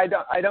 See, I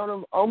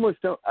don't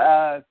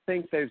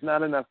think there's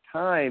not enough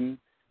time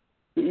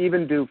to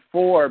even do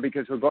 4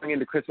 because we're going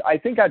into Christmas. I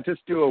think I'd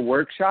just do a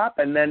workshop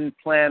and then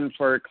plan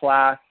for a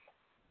class.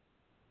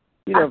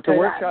 If the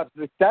workshop's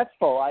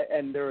successful,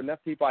 and there are enough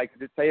people, I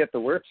could just say at the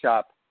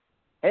workshop,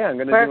 hey, I'm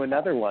going to do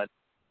another one.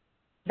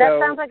 That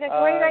sounds like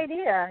a great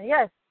idea.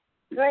 Yes,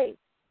 great.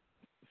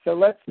 So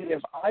let's see.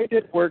 If I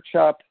did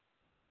workshop,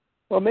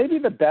 well, maybe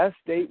the best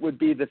date would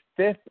be the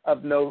 5th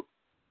of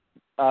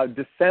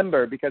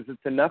December because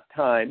it's enough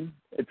time.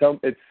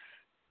 It's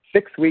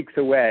 6 weeks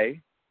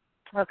away.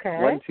 Okay.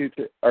 1, 2,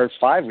 3, or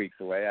 5 weeks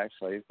away,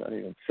 actually. It's not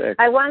even 6.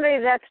 I wonder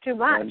if that's too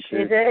much. 1, 2.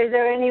 Is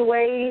there any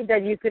way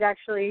that you could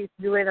actually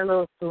do it a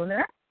little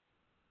sooner?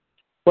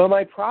 Well,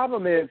 my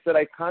problem is that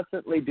I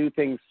constantly do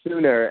things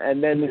sooner,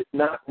 and then there's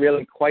not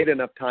really quite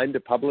enough time to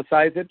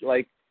publicize it.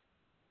 I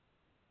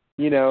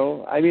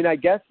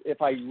guess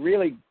if I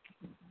really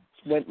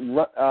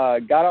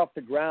got off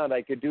the ground,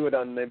 I could do it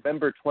on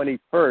November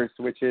 21st,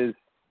 which is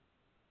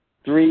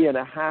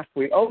 3.5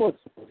 weeks, almost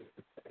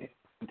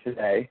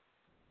today.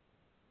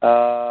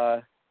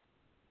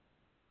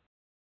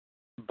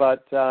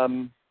 But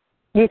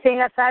you think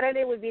a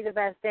Saturday would be the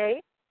best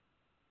day?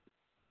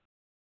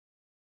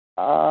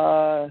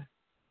 So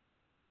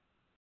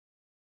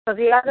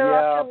the other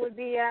option would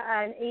be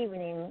an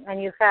evening,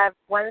 and you have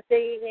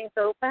Wednesday evenings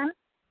open?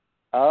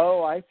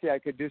 Oh, I see. I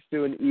could just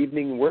do an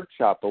evening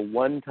workshop, a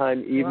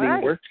one-time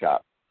evening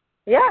workshop.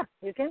 Yeah,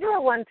 you can do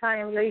it one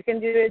time. You can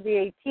do it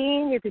the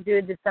 18th. You could do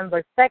it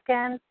December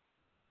 2nd.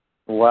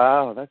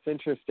 Wow, that's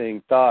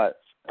interesting thought.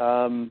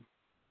 And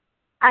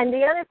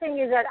the other thing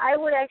is that I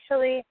would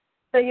actually,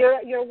 so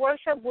your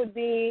workshop would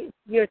be,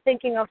 you're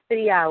thinking of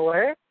 3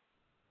 hours.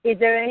 Is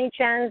there any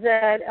chance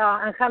that,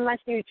 and how much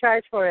do you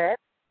charge for it?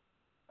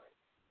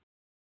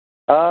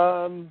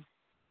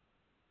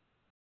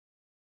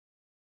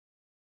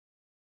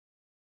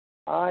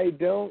 I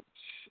don't,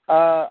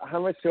 how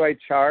much do I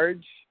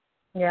charge?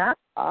 Yeah.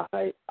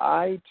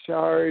 I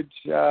charge,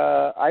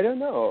 I don't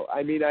know.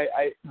 I mean,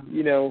 I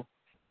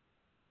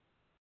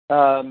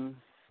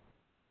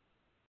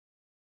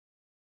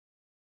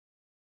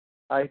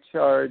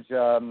charge,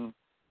 I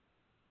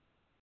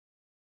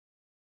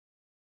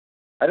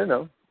don't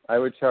know. I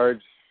would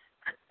charge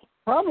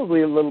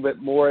probably a little bit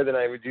more than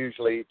I would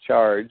usually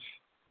charge.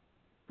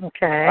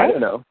 Okay. I don't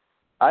know.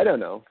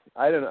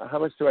 How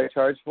much do I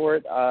charge for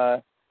it?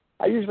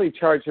 I usually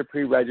charge a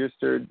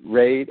pre-registered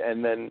rate,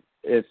 and then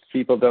if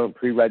people don't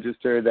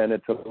pre-register, then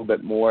it's a little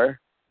bit more.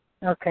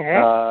 Okay.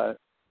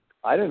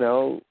 I don't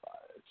know,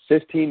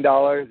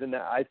 $15 an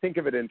hour. I think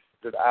of it in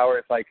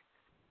hours, like,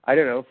 I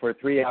don't know, for a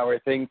 3-hour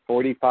thing,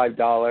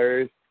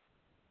 $45.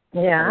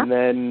 Yeah. And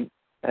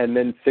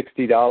then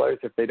 $60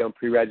 if they don't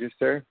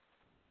pre-register.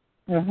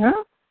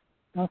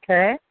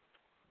 Okay.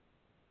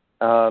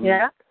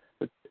 Yeah.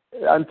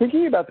 I'm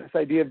thinking about this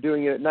idea of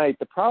doing it at night.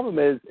 The problem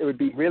is it would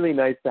be really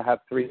nice to have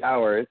 3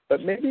 hours,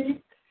 but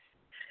maybe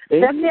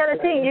that's the other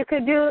thing. You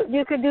could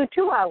do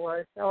 2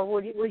 hours, or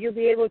would you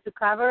be able to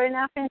cover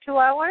enough in 2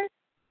 hours?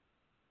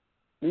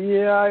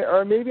 Yeah,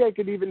 or maybe I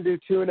could even do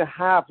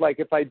 2.5. Like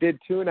if I did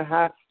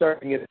 2.5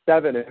 starting at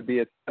 7, it would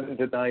be at 7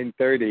 to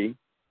 9:30.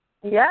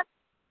 Yeah.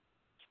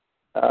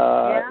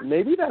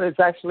 Maybe that is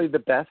actually the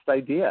best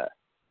idea.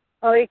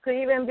 Or it could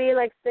even be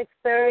like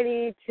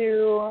 6:30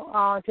 to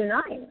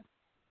 9,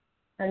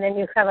 and then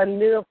you have a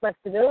little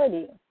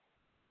flexibility.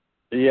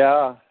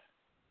 Yeah.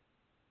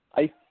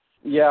 I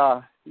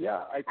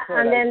could.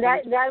 And then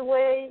that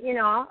way,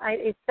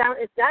 it sounds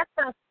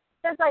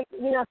just like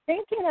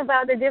thinking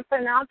about the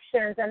different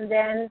options, and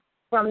then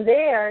from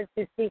there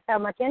to see how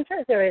much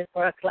interest there is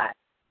for a class.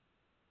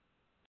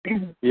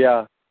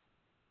 Yeah.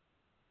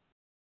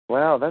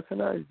 Wow, that's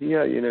an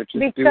idea. Just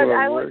because do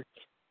a work.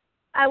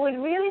 I would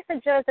really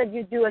suggest that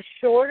you do a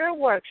shorter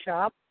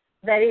workshop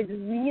that is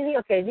really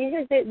okay. This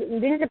is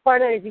the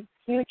part that is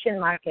huge in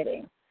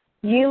marketing.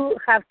 You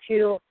have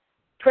to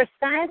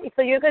present.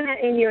 So you're gonna,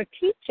 in your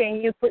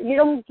teaching, you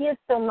don't give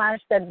so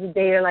much that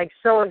they are like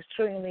so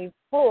extremely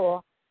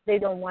full they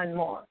don't want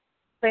more.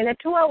 So in a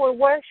 2-hour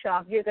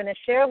workshop, you're gonna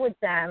share with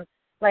them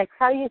like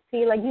how you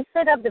see, like you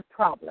set up the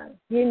problem.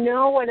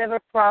 Whatever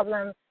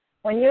problem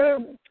when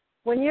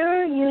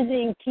you're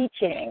using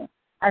teaching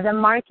as a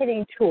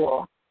marketing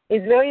tool,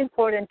 it's very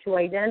important to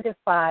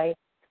identify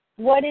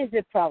what is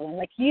the problem.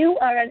 Like, you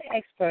are an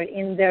expert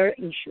in their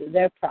issue,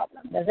 their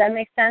problem. Does that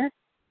make sense?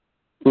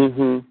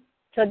 Mhm.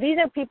 So these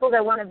are people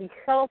that want to be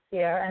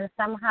healthier, and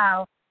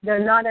somehow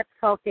they're not as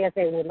healthy as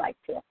they would like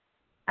to.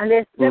 And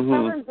their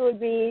problems would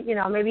be,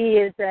 maybe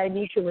it's an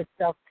issue with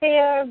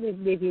self-care,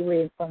 maybe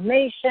with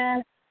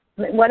information,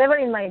 whatever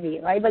it might be,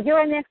 right? But you're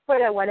an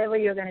expert at whatever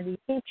you're going to be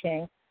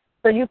teaching.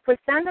 So you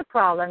present the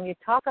problem, you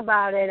talk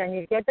about it, and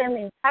you get them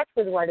in touch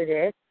with what it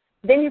is.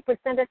 Then you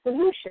present a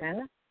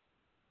solution.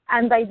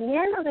 And by the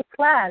end of the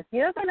class,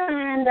 you're going to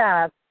end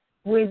up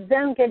with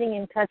them getting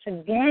in touch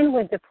again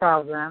with the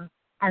problem,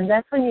 and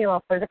that's when you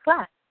offer the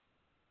class.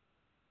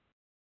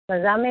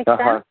 Does that make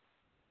sense?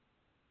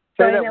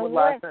 Say that one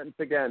last sentence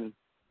again.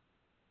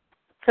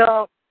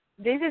 So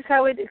this is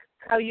how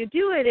you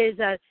do it, is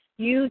that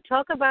you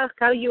talk about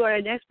how you are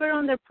an expert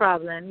on their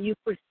problem. You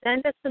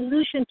present a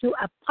solution to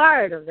a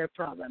part of their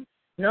problem,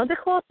 not the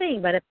whole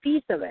thing, but a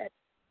piece of it,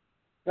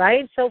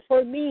 right? So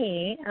for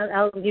me,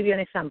 I'll give you an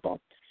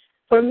example.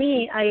 For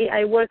me,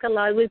 I work a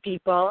lot with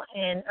people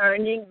and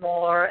earning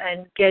more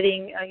and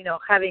getting,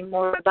 having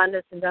more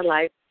abundance in their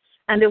life.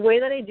 And the way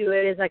that I do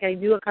it is like I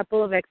do a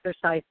couple of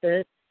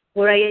exercises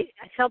where I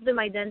help them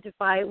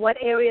identify what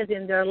areas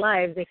in their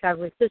lives they have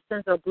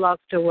resistance or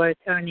blocks towards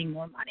earning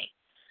more money.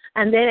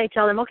 And then I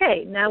tell them,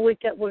 okay, now we're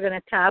going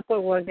to tap, or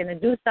we're going to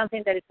do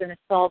something that is going to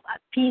solve a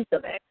piece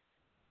of it.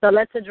 So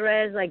let's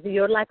address like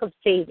your lack of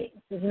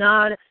savings. It's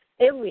not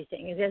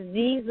everything. It's just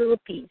these little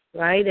pieces,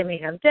 right? They may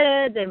have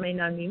debt. They may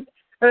not be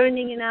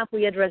earning enough.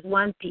 We address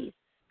one piece.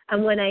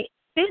 And when I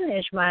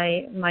finish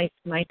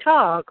my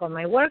talk or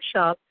my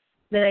workshop,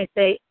 then I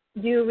say,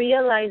 do you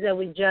realize that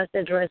we just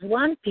addressed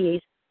one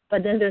piece,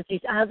 but then there's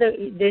other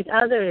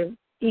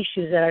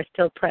issues that are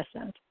still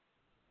present?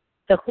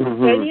 So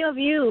any of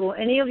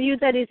you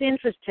that is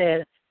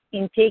interested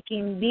in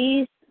taking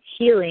these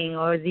healing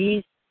or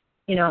these,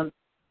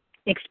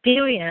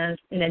 experience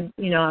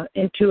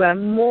into a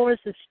more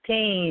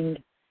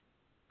sustained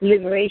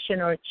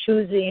liberation or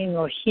choosing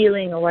or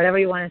healing or whatever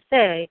you want to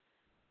say,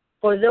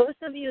 for those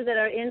of you that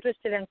are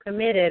interested and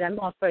committed, I'm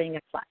offering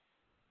a class.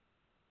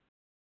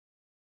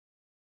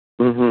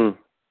 Mhm.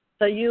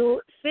 So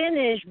you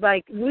finish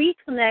by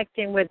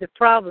reconnecting with the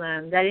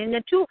problem that in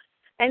the two,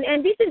 and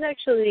this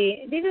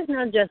is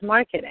not just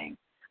marketing.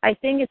 I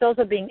think it's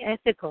also being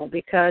ethical,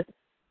 because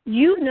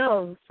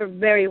for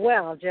very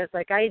well, just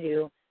like I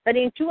do, that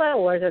in 2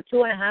 hours or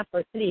 2.5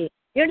 or 3,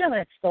 you're not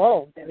going to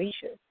solve their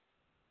issues.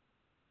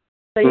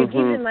 So you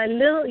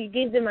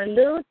give them a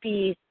little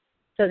piece,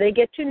 so they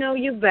get to know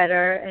you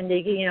better, and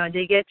they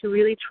get to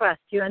really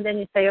trust you, and then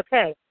you say,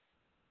 okay,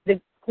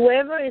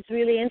 whoever is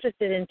really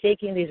interested in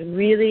taking this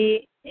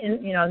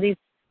this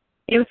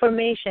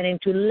information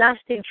into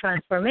lasting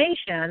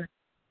transformation,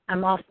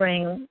 I'm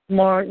offering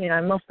more.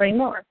 I'm offering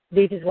more.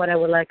 This is what I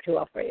would like to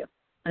offer you: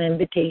 an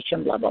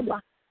invitation, blah blah blah.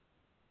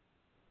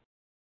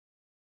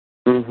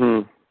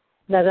 Mhm.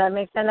 Does that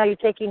make sense? Are you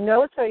taking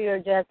notes, or you're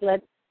just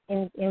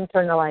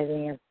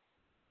internalizing it?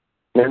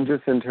 I'm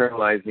just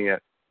internalizing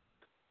it.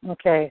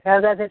 Okay. How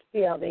does it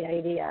feel, the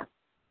idea?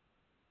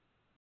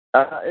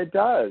 It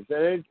does.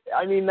 And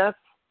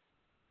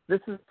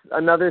this is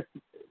another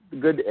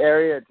good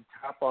area to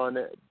tap on.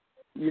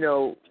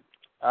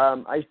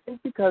 I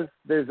think because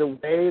there's a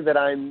way that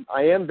I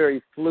am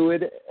very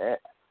fluid.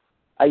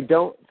 I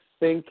don't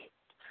think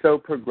so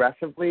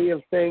progressively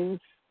of things.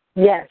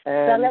 Yes.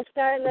 So let's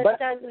start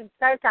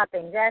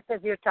tapping. That's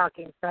as you're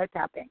talking. Start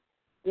tapping.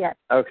 Yes.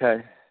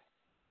 Okay.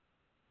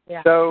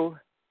 Yeah. So,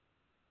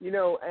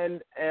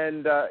 and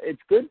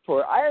it's good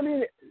for.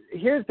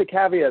 Here's the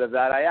caveat of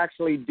that. I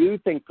actually do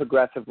think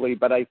progressively,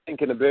 but I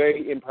think in a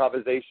very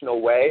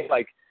improvisational way.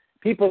 Like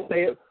people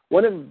say,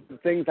 one of the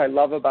things I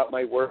love about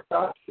my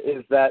workshops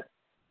is that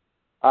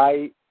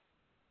I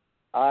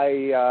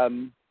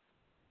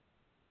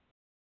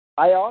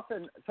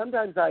often,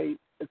 sometimes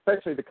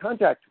especially the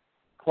contact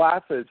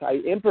classes, I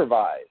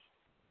improvise,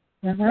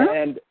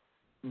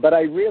 but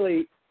I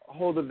really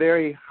hold a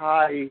very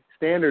high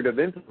standard of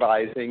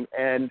improvising,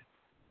 and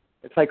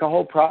it's like a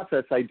whole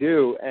process I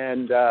do,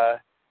 and the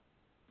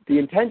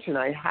intention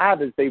I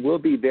have is they will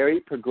be very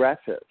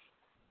progressive.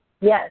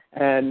 Yes.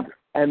 And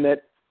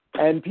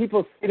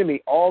people say to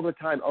me all the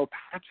time, "Oh,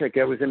 Patrick,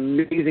 it was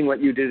amazing what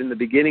you did in the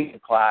beginning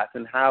of class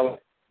and how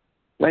it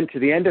went to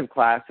the end of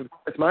class." Of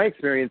course, my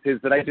experience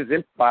is that I just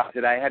improvised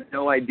it. I had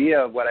no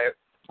idea of what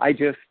I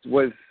just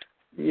was,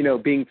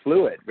 being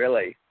fluid,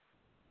 really.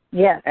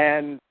 Yes.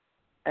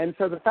 And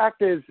so the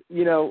fact is,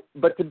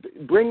 but to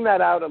bring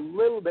that out a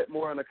little bit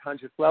more on a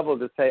conscious level,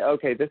 to say,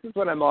 okay, this is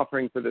what I'm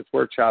offering for this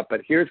workshop,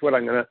 but here's what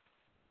I'm going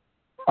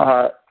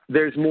to,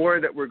 there's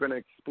more that we're going to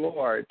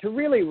explore, to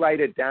really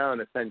write it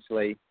down,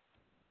 essentially,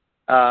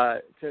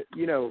 and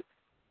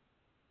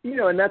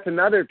that's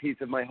another piece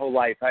of my whole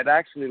life. I'd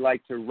actually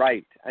like to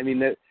write.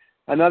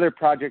 Another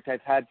project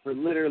I've had for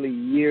literally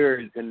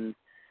years, and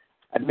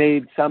I've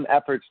made some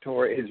efforts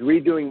toward, is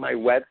redoing my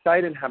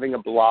website and having a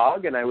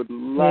blog, and I would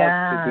love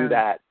to do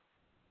that.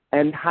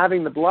 And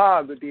having the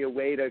blog would be a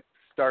way to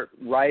start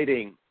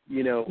writing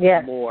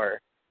Yes.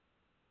 more.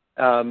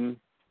 And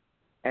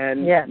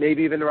Yes.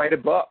 maybe even write a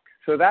book.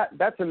 So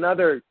that's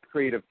another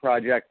creative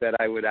project that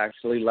I would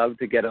actually love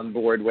to get on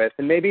board with.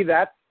 And maybe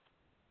that's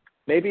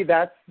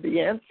the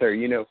answer,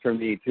 for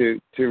me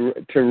to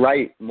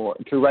write more,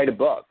 to write a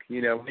book.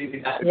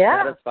 Maybe that would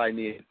satisfy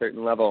me at a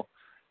certain level.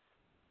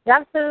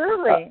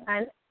 Absolutely.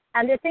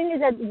 And the thing is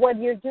that what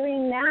you're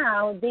doing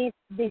now, these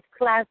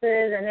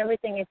classes and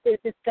everything,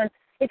 it's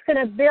going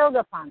to build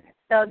upon it.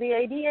 So the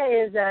idea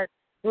is that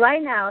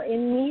right now,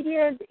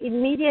 immediate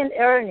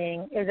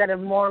earning is at a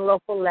more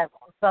local level.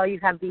 So you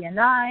have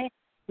BNI,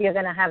 you're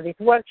going to have these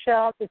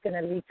workshops, it's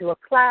going to lead to a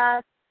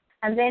class,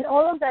 and then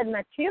all of that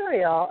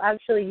material,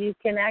 actually, you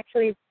can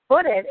actually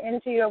put it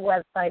into your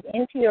website,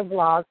 into your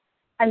blog,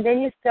 and then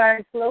you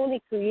start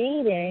slowly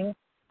creating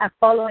a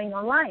following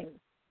online.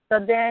 So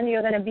then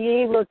you're going to be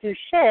able to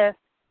shift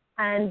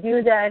and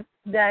do that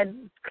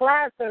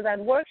class or that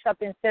workshop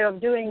instead of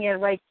doing it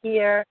right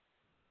here.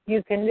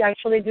 You can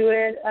actually do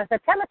it as a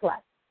teleclass.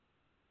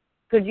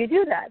 Could you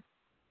do that?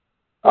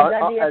 Would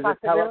that be as a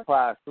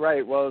teleclass,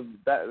 right? Well,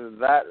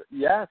 that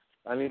yes.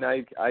 I mean,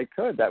 I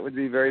could. That would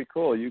be very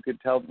cool. You could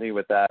help me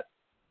with that.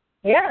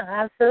 Yeah,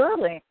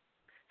 absolutely.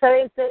 So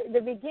it's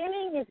the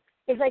beginning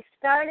is like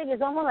starting.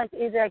 It's almost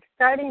like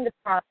starting the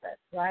process,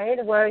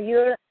 right? Where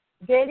you're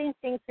getting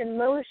things in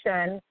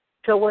motion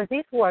towards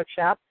this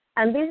workshop.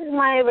 And this is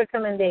my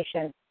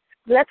recommendation.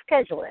 Let's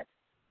schedule it.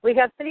 We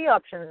have 3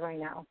 options right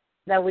now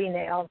that we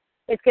nailed.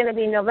 It's going to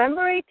be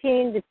November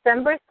 18th,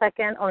 December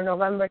 2nd, or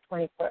November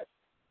 21st.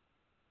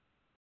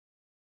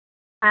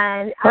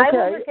 And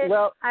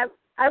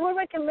I would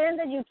recommend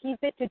that you keep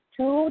it to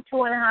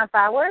 2.5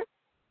 hours.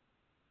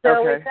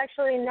 So it's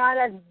actually not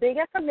as big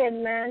a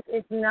commitment.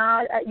 It's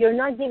not you're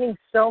not giving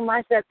so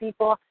much that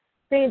people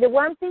see. The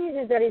one piece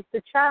is that it's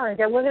the challenge,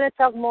 and we're going to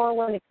talk more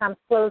when it comes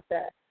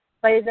closer.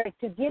 But it's like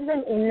to give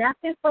them enough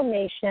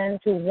information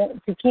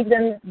to keep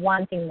them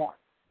wanting more.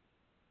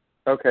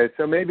 Okay,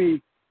 so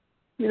maybe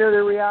the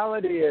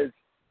reality is,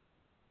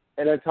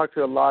 and I've talked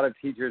to a lot of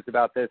teachers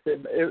about this.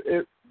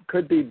 It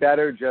could be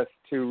better just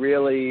to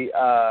really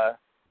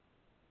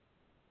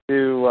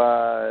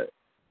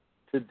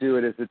to do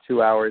it as a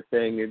 2-hour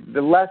thing.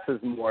 The less is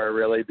more,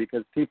 really,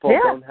 because people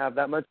don't have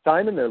that much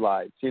time in their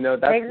lives.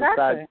 That's the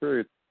sad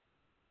truth.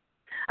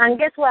 And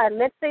guess what?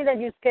 Let's say that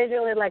you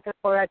schedule it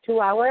for a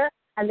 2-hour,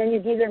 and then you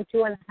give them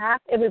 2.5.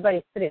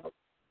 Everybody's thrilled.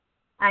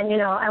 And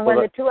and when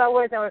the 2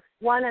 hours or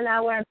 1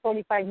 hour and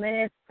 45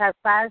 minutes have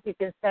passed, you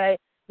can say,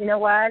 you know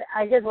what?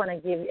 I just want to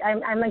give you.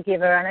 I'm a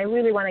giver, and I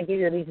really want to give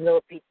you these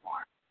little piece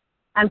more.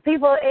 And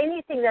people,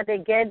 anything that they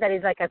get that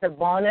is like as a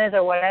bonus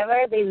or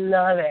whatever, they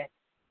love it.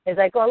 It's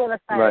like all of a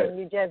sudden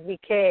you just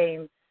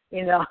became,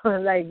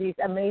 like this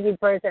amazing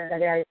person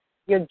that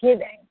you're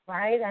giving,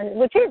 right? And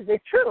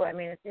it's true. I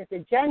mean, it's a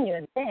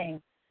genuine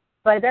thing.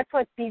 But that's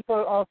what people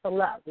also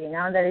love,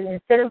 that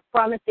instead of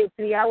promising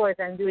 3 hours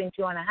and doing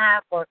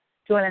 2.5 or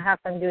 2.5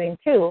 and doing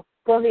 2,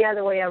 go the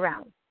other way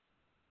around.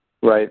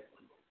 Right.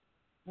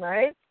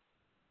 Right?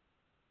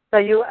 So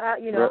you,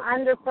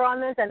 under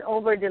promise and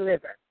over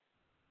deliver.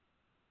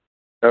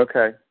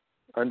 Okay.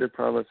 Under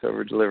promise,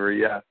 over deliver.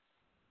 Yeah.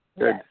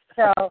 Good.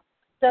 Yes.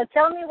 So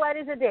tell me, what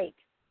is the date?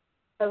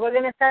 So we're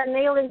going to start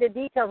nailing the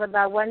details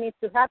about what needs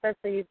to happen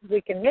so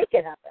we can make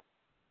it happen.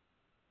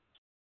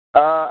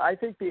 I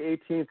think the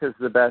 18th is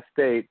the best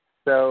date.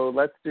 So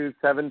let's do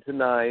 7 to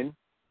 9.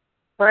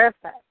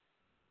 Perfect.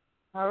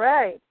 All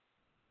right.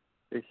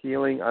 The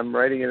healing, I'm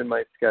writing it in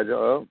my schedule.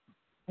 Oh.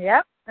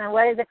 Yep. And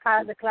what is the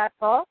class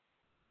called?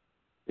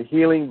 The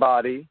Healing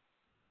Body.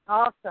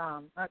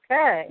 Awesome.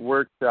 Okay.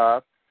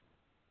 Workshop.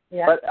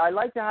 Yeah. But I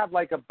like to have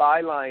like a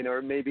byline,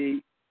 or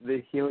maybe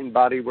the Healing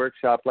Body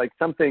Workshop, like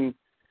something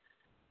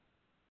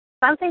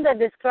that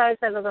describes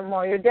a little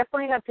more. You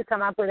definitely have to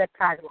come up with a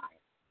tagline.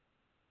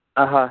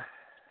 Uh-huh.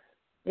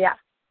 Yeah.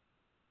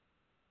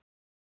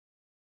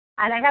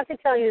 And I have to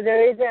tell you,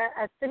 there is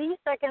a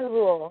 3-second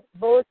rule,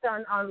 both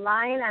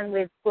online and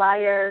with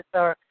flyers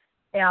or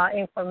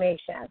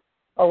information,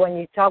 or when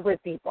you talk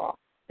with people.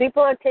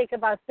 People will take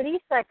about 3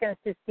 seconds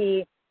to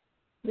see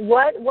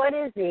what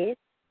is this,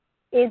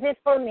 is it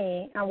for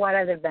me, and what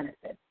are the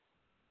benefits.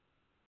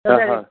 So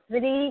there are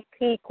 3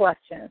 key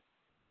questions,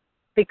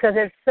 because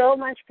there's so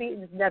much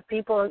that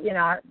people,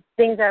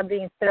 things are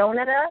being thrown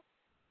at us,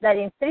 that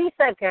in 3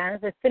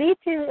 seconds, I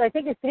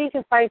think it's 3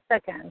 to 5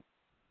 seconds,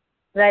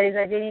 that is,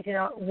 I need to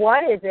know,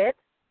 what is it,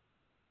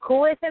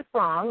 who is it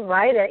from,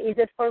 right? Is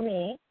it for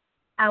me,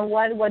 and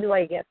what do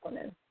I get from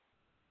it?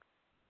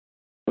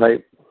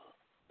 Right.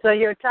 So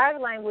your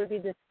tagline will be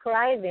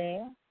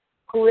describing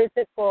who is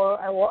it for,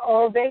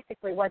 or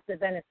basically what's the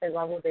benefit,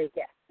 what will they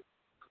get.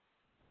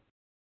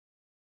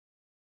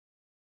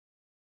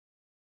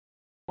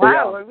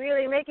 Wow, we're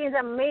really making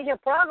some major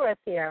progress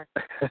here.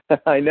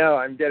 I know.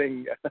 I'm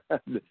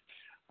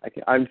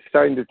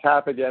starting to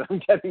tap again. I'm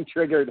getting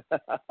triggered.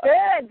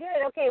 Good.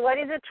 Okay, what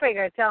is a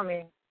trigger? Tell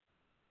me.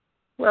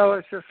 Well,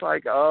 it's just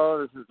like, oh,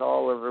 this is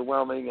all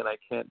overwhelming, and I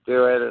can't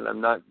do it, and I'm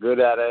not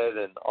good at it,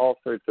 and all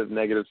sorts of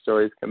negative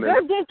stories come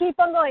in. Good, keep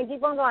on going.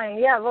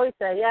 Yeah, voice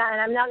it. Yeah, and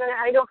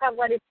I don't have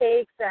what it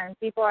takes, and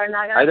people are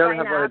not going to I don't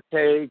have what it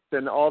takes,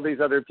 and all these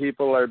other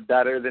people are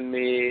better than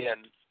me,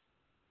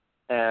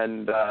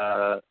 and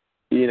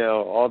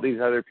all these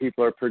other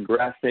people are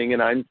progressing,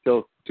 and I'm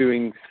still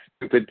doing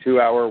stupid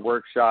 2-hour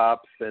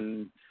workshops,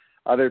 and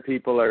other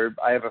people are.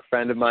 I have a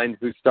friend of mine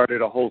who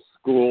started a whole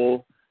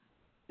school,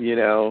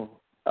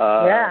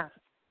 yeah.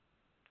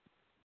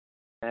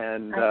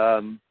 And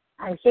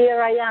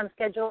here I am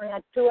scheduling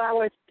a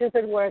 2-hour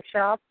stupid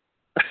workshop.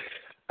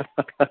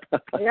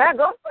 Yeah,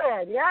 go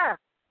for it. Yeah.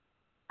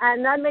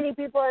 And not many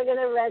people are going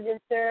to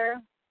register.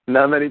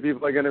 Not many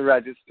people are going to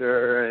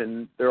register,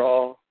 and they're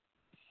all.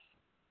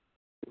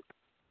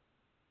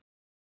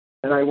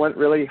 And I want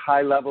really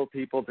high-level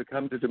people to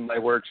come to my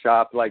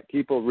workshop, like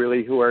people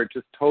really who are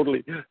just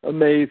totally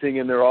amazing,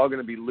 and they're all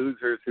going to be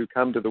losers who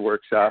come to the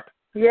workshop.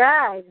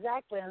 Yeah,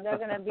 exactly. And they're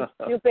going to be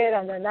stupid,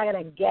 and they're not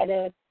going to get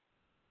it.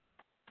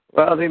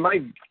 Well, they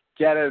might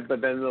get it,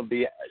 but then they'll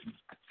be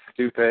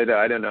stupid.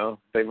 I don't know.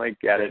 They might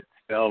get it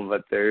still,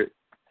 but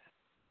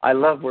I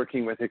love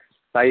working with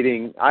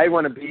exciting. I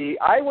want to be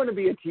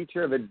a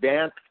teacher of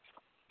advanced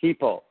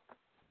people.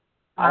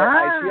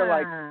 I feel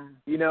like,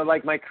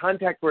 like my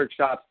contact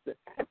workshops,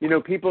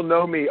 people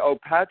know me. Oh,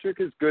 Patrick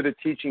is good at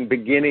teaching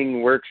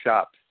beginning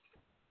workshops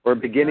or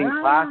beginning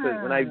classes,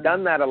 and I've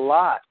done that a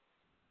lot.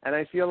 And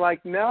I feel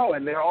like, no,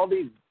 and there are all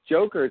these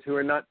jokers who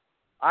are not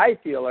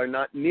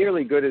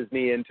nearly good as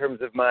me in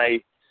terms of my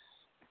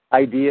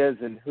ideas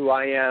and who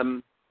I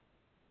am,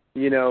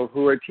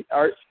 who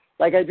are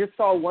like I just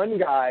saw one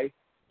guy,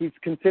 he's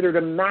considered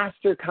a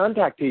master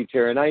contact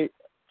teacher, and I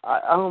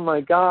oh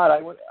my God,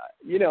 I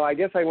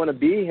guess I want to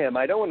be him.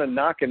 I don't want to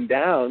knock him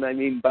down. I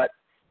mean, but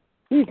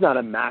he's not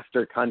a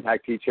master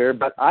contact teacher,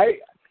 but I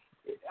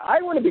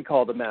want to be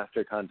called a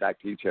master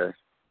contact teacher.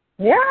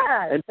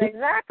 Yeah,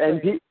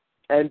 exactly.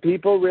 And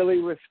people really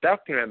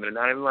respect him, and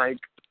I'm like,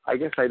 I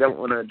guess I don't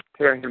want to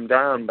tear him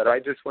down, but I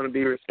just want to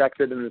be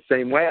respected in the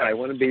same way. I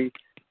want to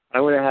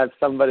have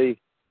somebody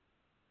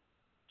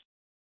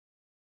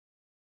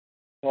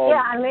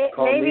call me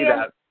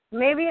that.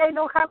 Maybe I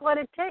don't have what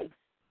it takes.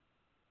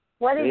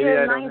 What is maybe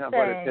your I mindset? Don't have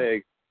what it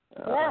takes.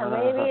 Yeah,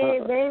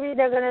 maybe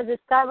they're going to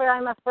discover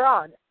I'm a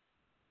fraud.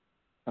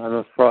 I'm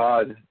a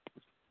fraud.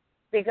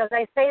 Because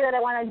I say that I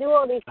want to do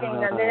all these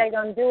things, and then I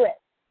don't do it.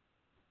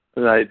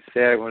 And I'd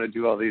say I want to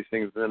do all these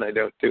things, and then I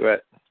don't do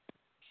it.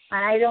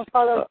 And I don't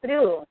follow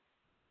through.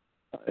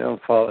 I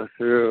don't follow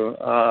through.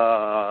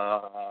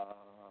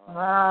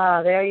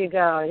 There you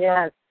go.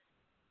 Yes.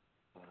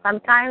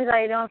 Sometimes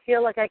I don't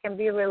feel like I can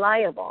be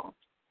reliable.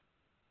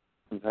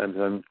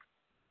 Sometimes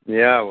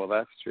well,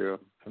 that's true.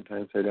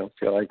 Sometimes I don't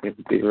feel like I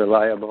can be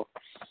reliable.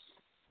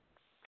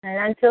 And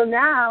until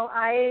now,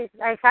 I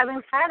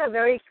haven't had a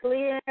very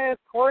clear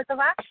course of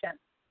action.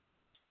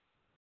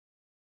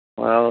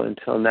 Well,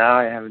 until now,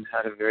 I haven't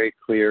had a very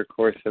clear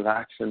course of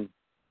action.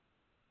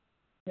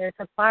 There's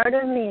a part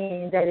of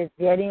me that is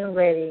getting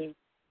ready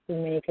to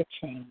make a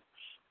change.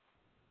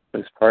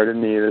 There's part of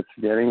me that's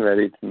getting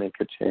ready to make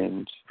a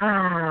change.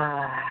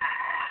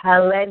 I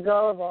let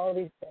go of all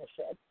these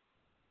bullshit.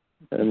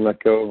 And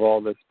let go of all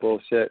this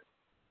bullshit.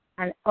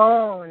 And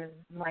own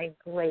my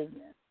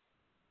greatness.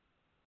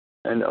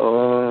 And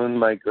own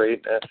my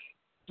greatness.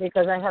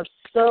 Because I have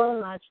so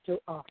much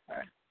to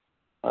offer.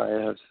 I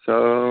have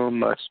so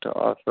much to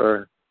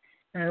offer.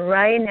 And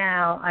right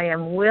now, I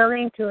am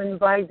willing to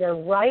invite the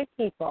right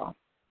people.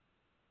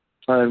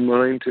 I'm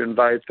willing to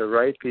invite the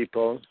right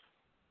people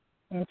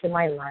into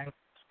my life.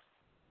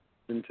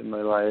 Into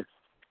my life.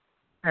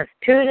 As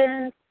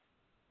students.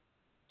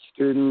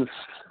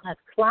 As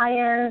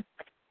clients.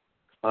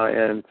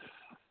 As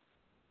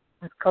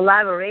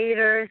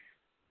collaborators.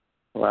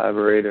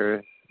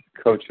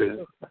 Coaches.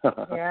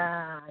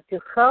 Yeah, to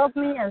help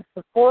me and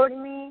support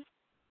me.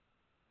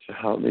 To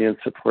help me and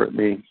support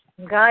me.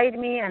 Guide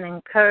me and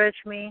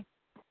encourage me.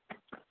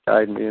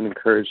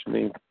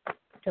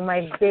 To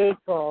my big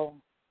goal.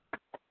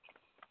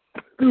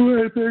 To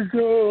my big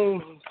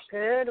goal.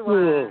 Good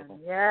one.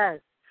 Yes.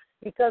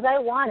 Because I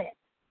want it.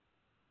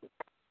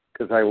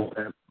 Because I want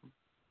it.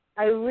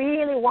 I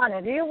really want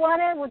it. Do you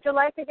want it? Would you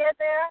like to get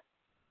there?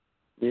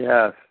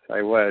 Yes,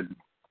 I would.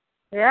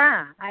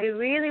 Yeah, I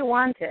really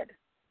want it.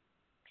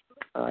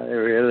 I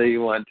really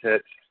want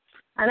it.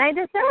 And I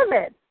deserve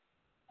it.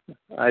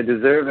 I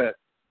deserve it.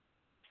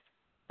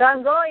 So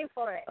I'm going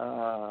for it.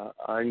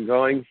 I'm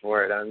going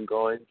for it. That's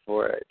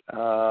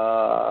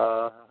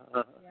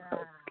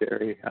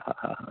scary.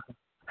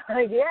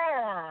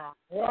 Yeah.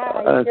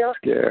 That's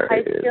scary.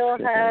 I still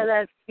have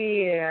that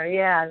fear.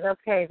 Yeah.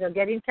 Okay. So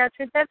get in touch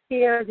with that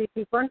fear. You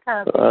keep on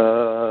talking.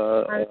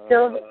 I'm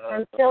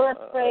still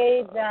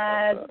afraid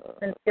that,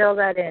 and fill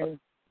that in.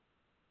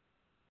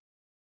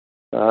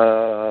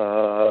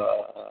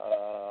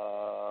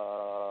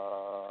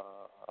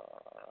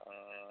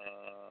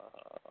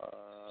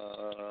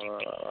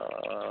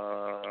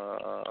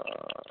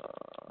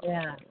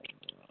 Yeah.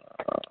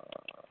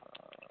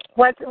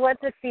 What's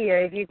the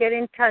fear? If you get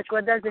in touch,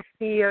 what does the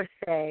fear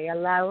say?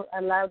 Allow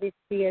this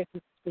fear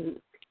to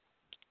speak.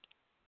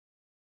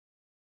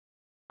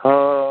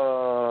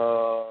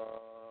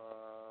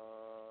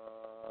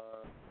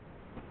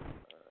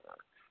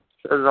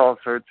 Says all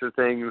sorts of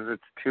things.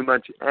 It's too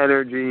much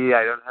energy.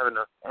 I don't have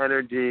enough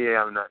energy.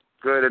 I'm not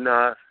good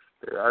enough.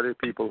 There are other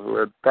people who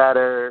are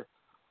better.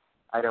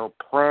 I don't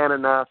plan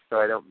enough, so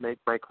I don't make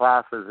my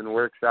classes and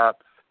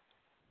workshops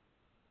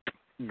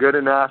good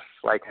enough.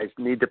 Like, I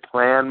need to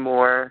plan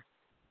more.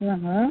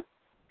 Mm-hmm.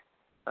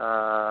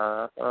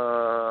 I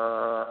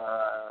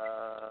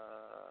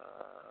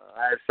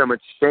have so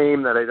much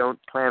shame that I don't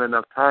plan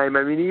enough time.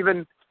 I mean,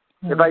 even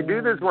if I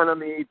do this one on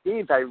the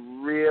 18th, I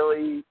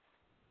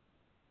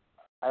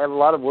have a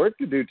lot of work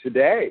to do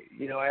today.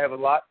 You know, I have a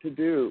lot to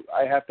do.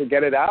 I have to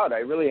get it out. I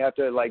really have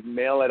to, like,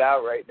 mail it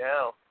out right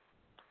now.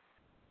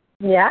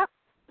 Yeah.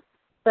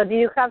 So do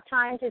you have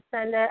time to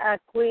send a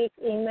quick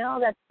email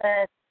that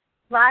says,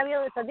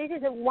 fabulous, so this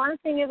is the one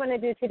thing you're going to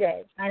do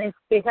today, and it's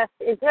because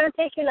it's going to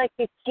take you like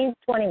 15,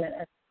 20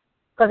 minutes,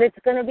 because it's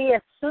going to be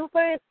a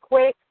super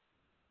quick,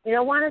 you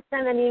don't want to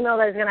send an email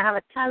that's going to have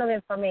a ton of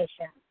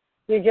information.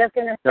 You're just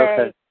going to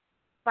say,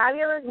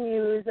 fabulous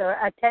news, or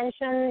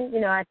attention,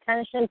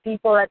 attention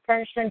people,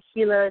 attention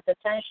healers,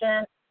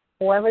 attention,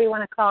 whoever you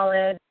want to call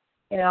it.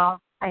 I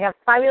have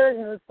fabulous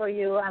news for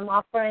you. I'm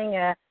offering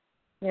a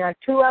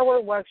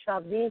 2-hour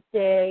workshop this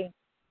day.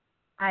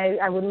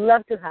 I would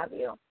love to have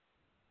you.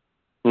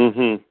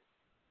 Mm-hmm.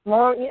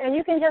 More, and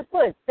you can just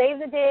save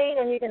the date,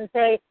 and you can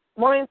say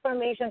more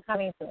information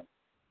coming soon.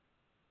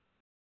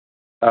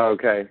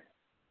 Okay.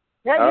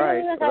 You don't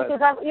even have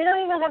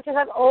to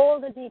have all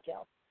the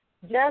details.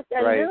 Just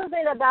a little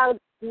bit about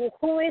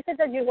who is it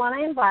that you want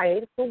to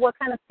invite, what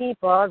kind of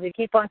people. If you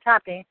keep on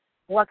tapping,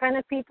 what kind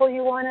of people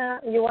you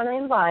wanna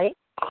invite,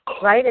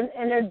 right? And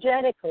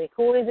energetically,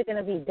 who is it going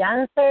to be?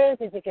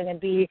 Dancers? Is it going to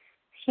be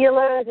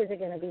healers? Is it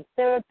going to be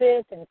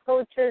therapists and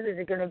coaches? Is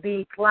it going to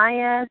be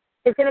clients?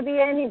 It's going to be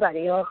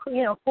anybody, or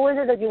who is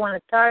it that you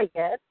want to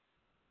target?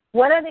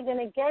 What are they going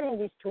to get in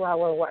this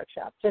 2-hour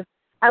workshop? Just,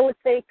 I would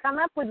say, come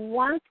up with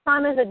one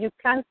promise that you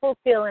can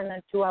fulfill in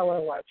a 2-hour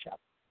workshop.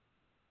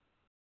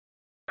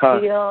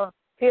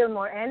 Feel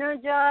more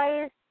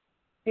energized,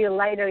 feel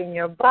lighter in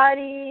your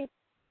body,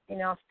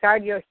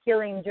 start your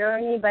healing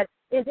journey. But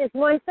it's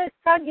more, you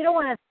don't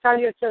want to start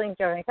your healing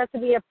journey. It has to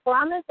be a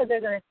promise that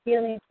they're going to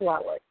feel in 2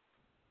 hours.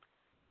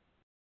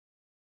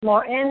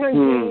 More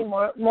energy,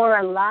 more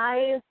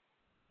alive,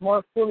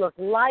 more full of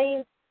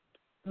life,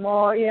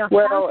 more,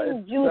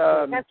 something juicy.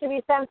 It has to be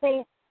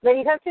something, but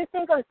you have to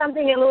think of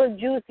something a little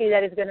juicy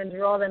that is going to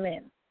draw them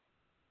in.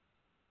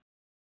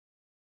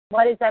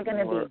 What is that going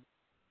to be?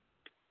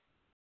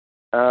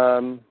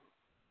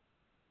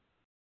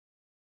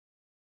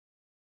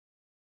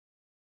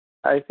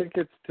 I think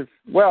it's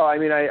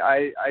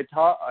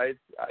I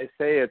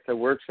say it's a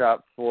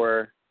workshop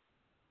for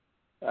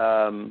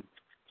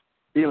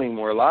feeling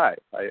more alive.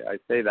 I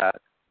say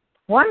that.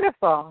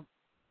 Wonderful.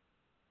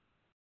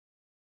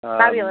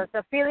 Fabulous.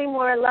 So feeling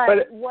more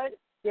alive.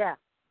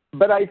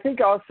 But I think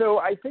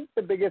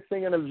the biggest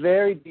thing on a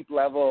very deep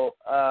level,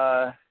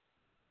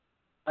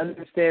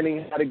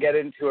 understanding how to get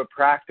into a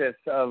practice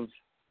of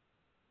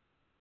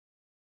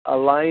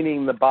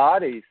aligning the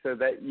body so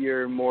that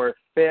you're more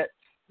fit,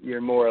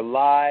 you're more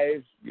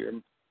alive,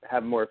 you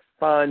have more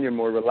fun, you're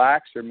more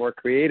relaxed, you're more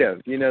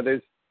creative. I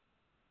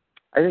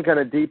think on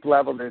a deep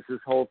level, there's this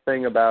whole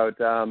thing about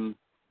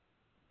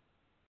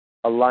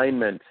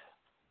alignment.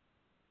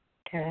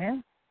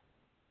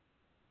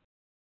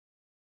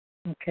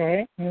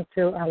 Okay,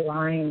 into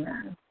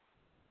alignment.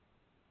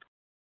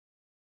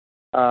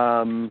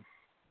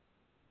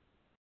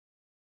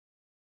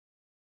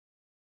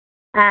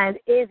 And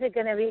is it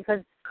going to be, because,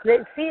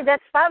 see,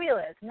 that's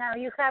fabulous. Now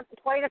you have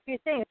quite a few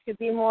things to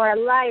be more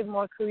alive,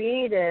 more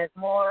creative,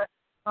 more,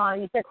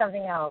 you said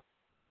something else.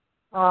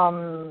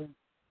 More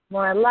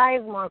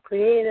alive, more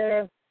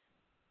creative,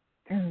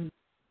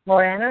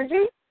 more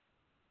energy?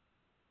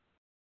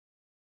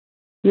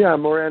 Yeah,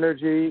 more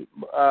energy.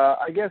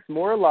 I guess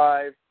more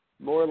alive,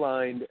 more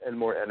aligned, and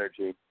more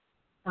energy.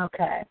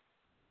 Okay.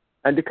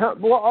 And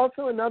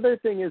also another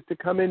thing is to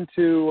come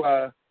into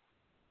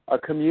a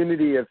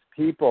community of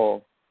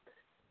people,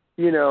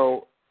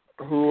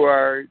 who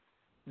are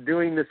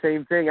doing the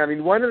same thing. I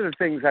mean, one of the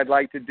things I'd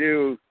like to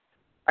do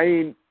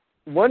in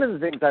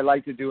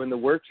the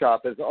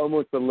workshop is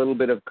almost a little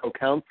bit of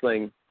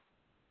co-counseling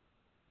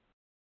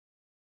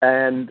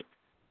and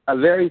a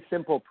very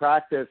simple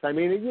practice. I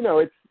mean,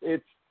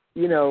 it's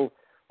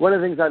one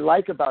of the things I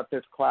like about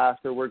this class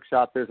or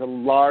workshop, there's a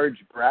large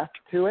breadth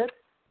to it.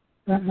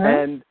 Mm-hmm.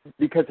 And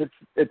because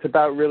it's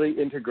about really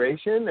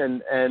integration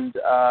and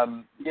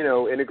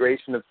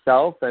integration of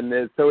self,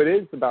 and so it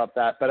is about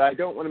that. But I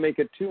don't want to make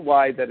it too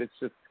wide that it's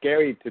just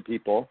scary to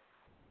people.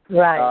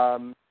 Right.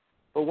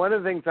 But one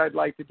of the things I'd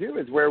like to do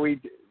is where we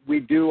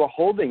do a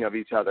holding of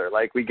each other,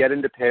 like we get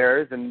into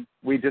pairs and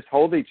we just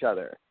hold each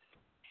other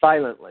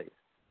silently.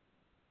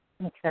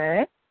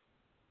 Okay.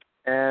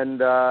 And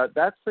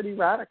that's pretty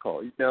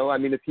radical. You know, I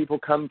mean, if people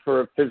come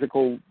for a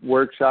physical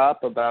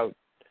workshop about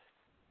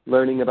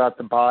learning about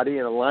the body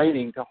and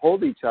aligning to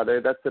hold each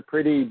other, that's a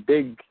pretty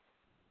big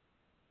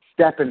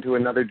step into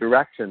another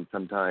direction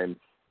sometimes.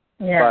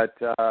 Yeah.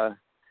 But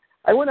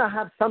I want to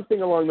have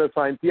something along those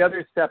lines. The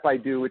other step I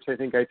do, which I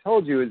think I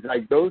told you, is I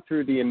go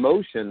through the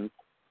emotions,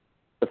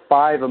 the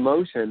 5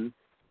 emotions,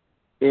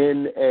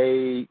 in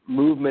a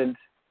movement,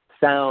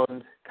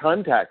 sound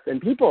context.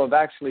 And people have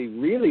actually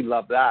really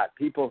loved that.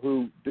 People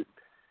who,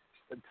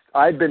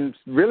 I've been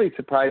really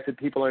surprised that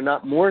people are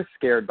not more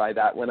scared by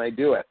that when I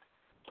do it.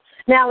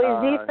 Now,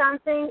 is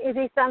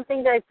this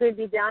something that could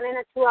be done in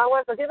a 2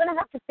 hours? Because you're going to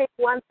have to pick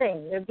one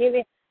thing. You're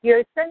giving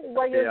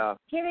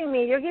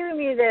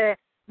me the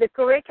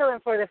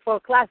curriculum for the 4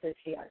 classes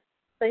here.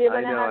 So you're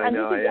going to have.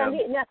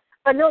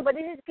 But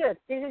this is good.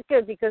 This is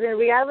good because in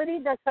reality,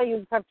 that's how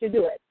you have to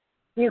do it.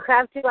 You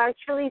have to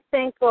actually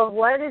think of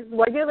what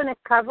you're going to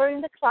cover in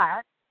the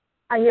class,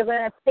 and you're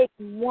going to pick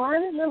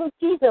one little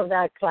piece of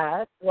that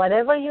class,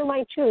 whatever you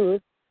might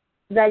choose,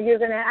 that you're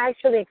going to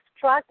actually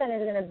extract, and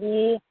it's going to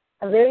be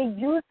a very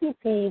juicy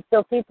piece,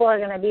 so people are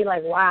going to be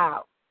like,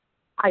 wow,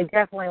 I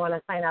definitely want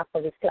to sign up for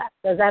this class.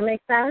 Does that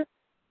make sense?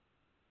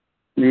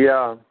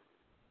 Yeah.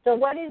 So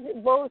what is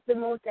both the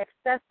most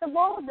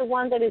accessible, the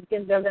one that is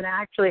they're going to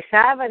actually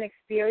have an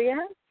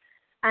experience,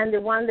 and the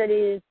one that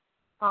is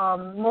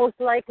most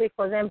likely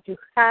for them to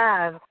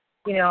have,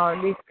 you know,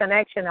 this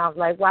connection of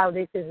like, wow,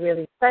 this is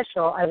really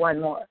special, I want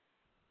more.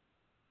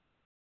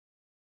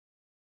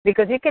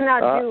 Because you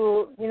cannot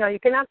you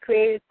cannot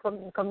create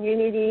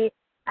community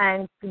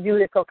and do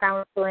the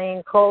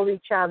co-counseling, call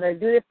each other,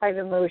 do the 5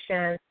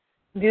 emotions,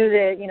 do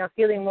the,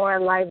 feeling more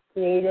alive,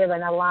 creative,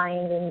 and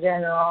aligned in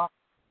general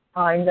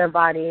in their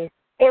bodies.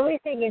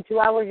 Everything in 2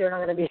 hours, you're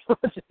not going to be able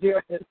to do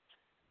it.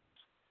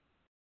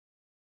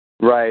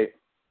 Right.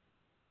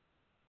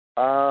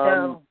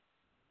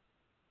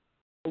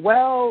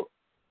 Well,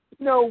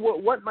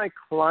 what my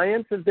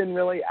clients have been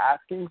really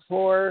asking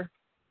for,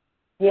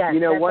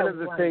 one of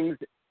the things,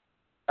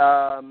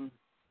 I'm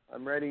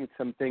writing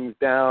some things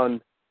down.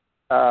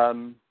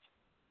 And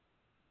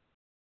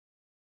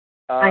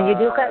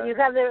you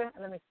have the,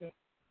 let me see.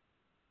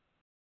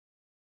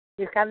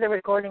 You have the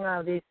recording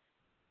of this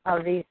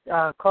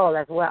call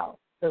as well.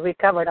 So we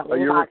covered a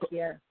lot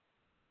here.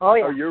 Oh,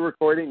 yeah. Oh, you're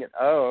recording it?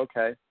 Oh,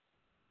 okay.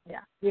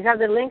 Yeah. You have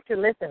the link to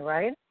listen,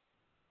 right?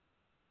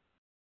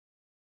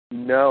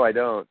 No, I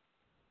don't.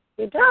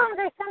 You don't?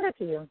 I sent it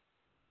to you.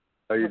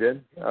 Oh, you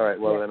did? All right.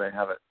 Well, then I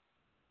have it.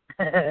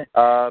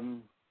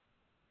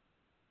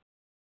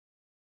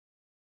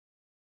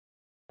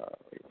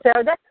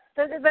 But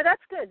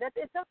that's good.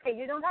 It's okay.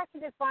 You don't have to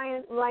define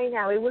it right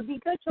now. It would be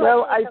good to.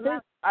 Well,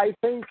 I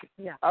think.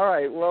 Yeah. All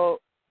right. Well,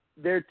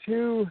 they're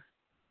two.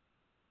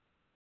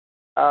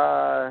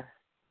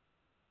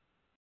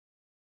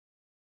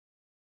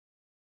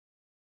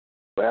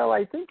 Well,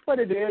 I think what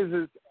it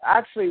is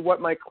actually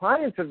what my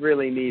clients have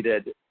really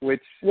needed,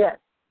 which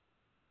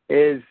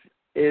is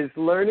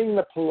learning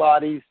the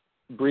Pilates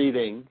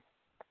breathing.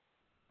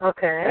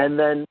 Okay. And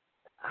then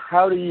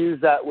how to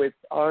use that with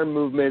arm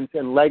movements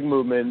and leg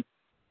movements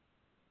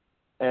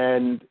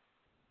and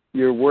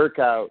your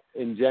workout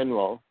in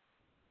general.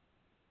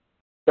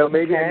 So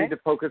maybe I need to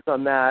focus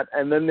on that.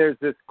 And then there's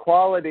this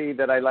quality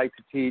that I like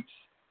to teach,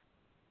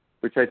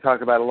 which I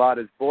talk about a lot,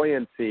 is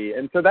buoyancy.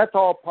 And so that's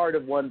all part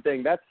of one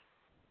thing. That's,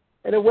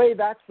 in a way,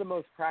 that's the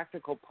most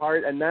practical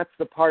part, and that's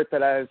the part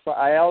that I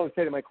always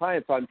say to my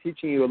clients, so I'm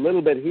teaching you a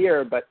little bit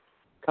here, but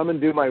come and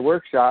do my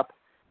workshop,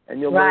 and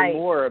you'll learn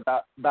more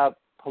about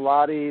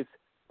Pilates,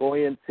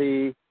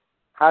 buoyancy,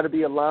 how to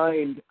be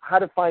aligned, how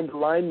to find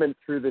alignment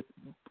through this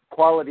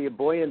quality of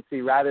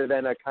buoyancy rather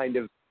than a kind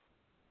of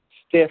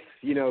stiff,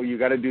 you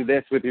got to do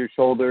this with your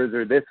shoulders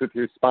or this with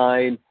your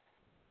spine.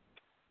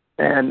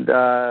 And,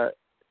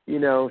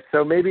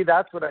 so maybe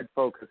that's what I'd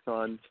focus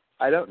on.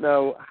 I don't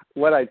know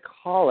what I'd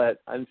call it.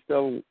 I'm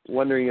still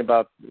wondering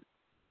about.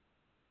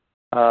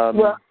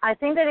 Well, I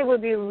think that it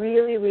would be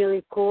really,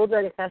 really cool,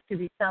 but it has to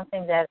be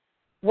something that,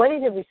 what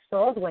is the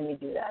result when you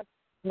do that?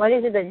 What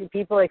is it that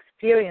people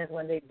experience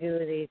when they do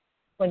these,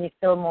 when you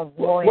feel more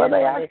buoyant?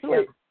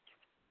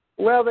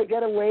 Well, they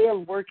get a way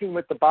of working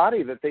with the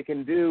body that they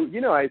can do.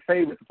 I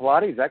say with the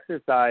Pilates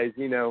exercise,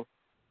 you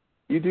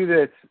do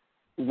this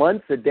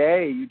once a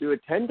day, you do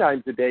it 10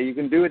 times a day, you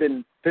can do it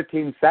in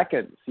 15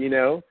 seconds,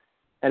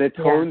 and it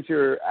tones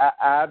your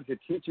abs. It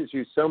teaches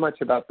you so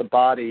much about the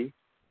body,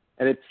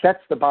 and it sets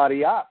the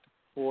body up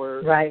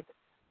for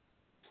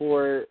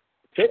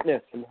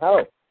fitness and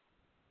health.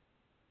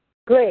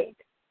 Great.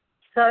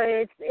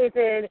 So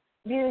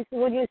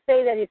would you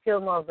say that you feel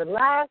more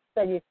relaxed,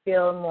 that you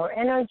feel more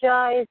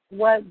energized?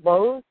 What,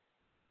 both?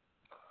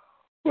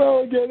 Well,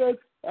 again,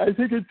 I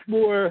think it's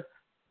more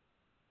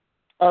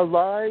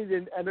aligned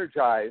and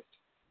energized.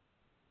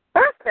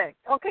 Perfect.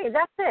 Okay,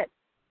 that's it.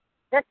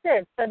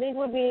 So this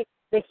would be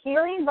the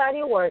Healing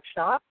Body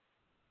Workshop.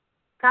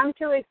 Come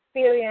to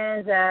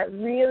experience a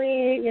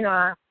really,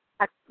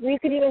 we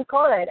could even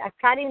call it a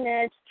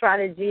cutting-edge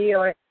strategy,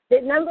 or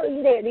here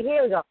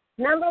we go.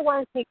 number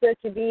one secret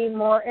to be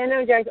more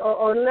energized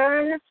or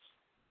learn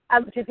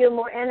to feel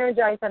more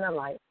energized and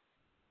alive.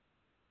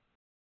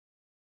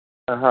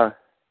 Uh-huh.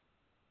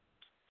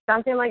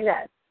 Something like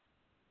that.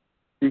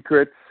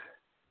 Secrets.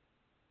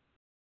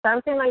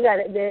 Something like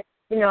that.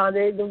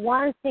 The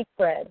one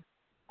secret,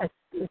 a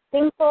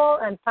simple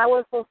and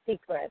powerful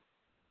secret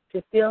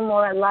to feel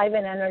more alive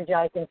and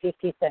energized in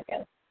 50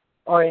 seconds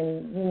or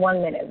in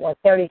 1 minute or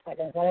 30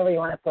 seconds, whatever you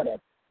want to put it.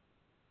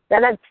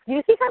 Do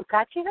you see how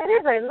catchy that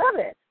is? I love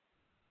it.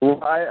 Well,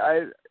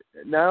 I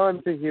now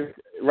I'm thinking,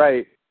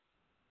 right.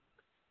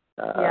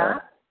 Yeah.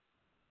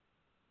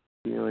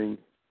 Feeling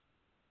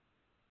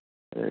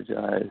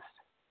energized.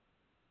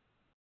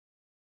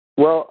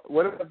 Well,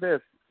 what about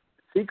this?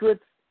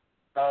 Secrets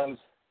of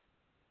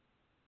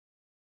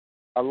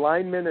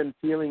alignment and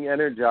feeling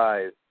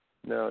energized.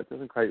 No, it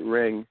doesn't quite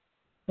ring.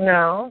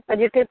 No, but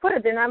you could put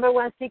it, the number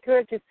one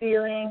secret to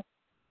feeling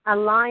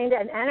aligned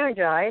and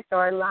energized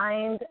or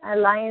aligned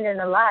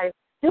and alive.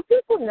 Do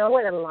people know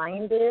what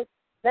aligned is?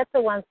 That's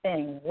the one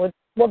thing. Well,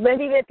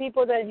 maybe the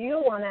people that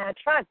you want to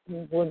attract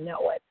would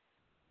know it.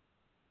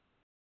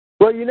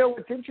 Well,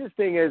 what's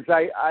interesting is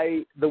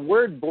the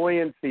word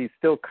buoyancy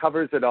still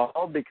covers it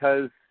all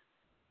because.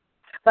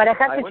 But I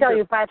have to tell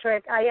you,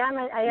 Patrick, I am.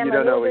 You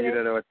don't know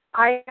it.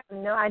 I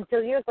know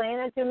until you explain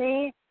it to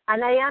me,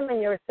 and I am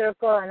in your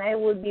circle, and I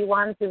would be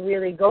one to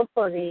really go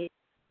for the.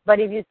 But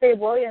if you say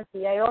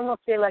buoyancy, I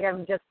almost feel like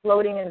I'm just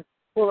floating in a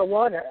pool of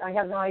water. I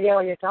have no idea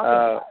what you're talking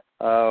about.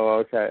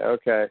 Oh,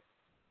 okay.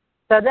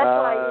 So that's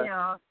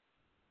why,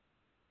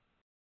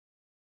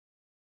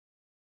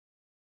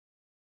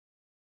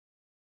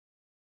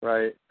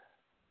 Right.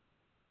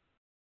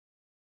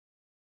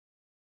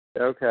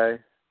 Okay.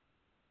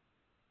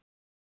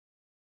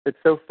 It's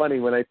so funny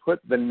when I put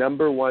the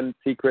number one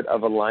secret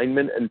of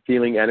alignment and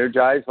feeling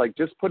energized, like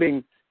just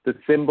putting the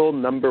symbol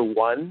number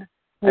one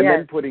and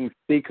then putting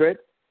secret,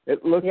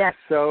 it looks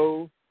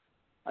so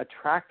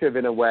attractive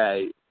in a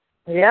way.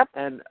 Yep.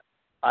 And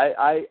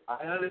I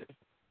honestly,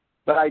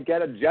 but I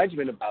get a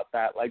judgment about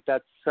that. Like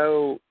that's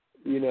so,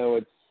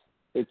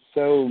 it's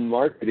so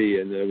markety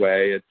in a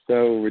way. It's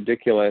so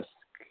ridiculous.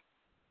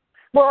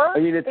 Well,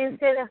 it's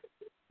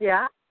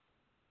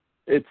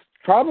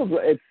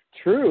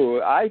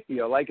true. I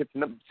feel like it's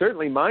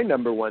certainly my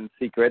number one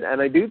secret,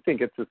 and I do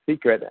think it's a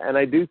secret, and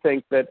I do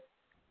think that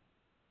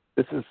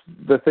this is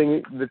the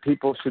thing that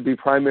people should be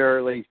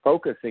primarily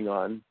focusing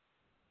on.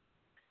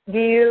 Do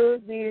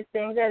you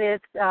think that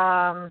it's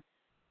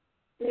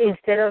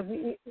instead of?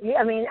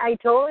 I mean, I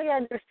totally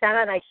understand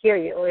and I hear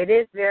you. It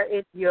is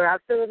you're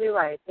absolutely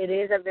right. It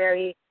is a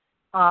very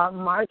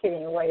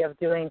marketing way of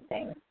doing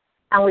things.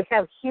 And we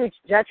have huge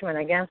judgment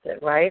against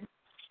it, right?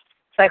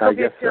 So I hope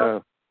you're still.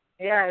 So.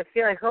 Yeah, I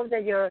hope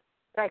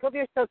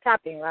you're still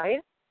tapping, right?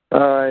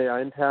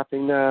 I'm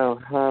tapping now.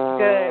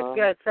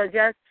 Good. So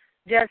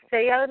just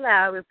say out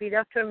loud, repeat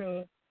after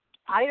me.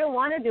 I don't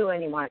want to do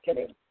any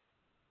marketing.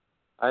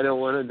 I don't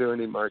want to do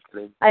any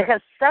marketing. I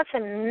have such a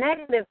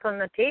negative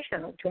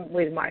connotation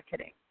with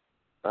marketing.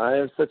 I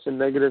have such a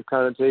negative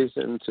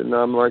connotation to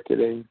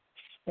non-marketing.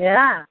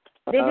 Yeah,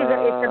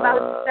 it's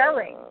about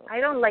selling. I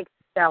don't like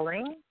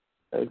selling.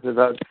 It's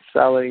about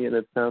selling, and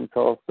it sounds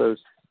all so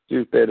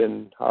stupid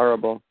and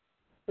horrible.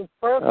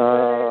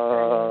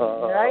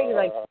 Superfluous, right?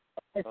 Like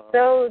it's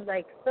so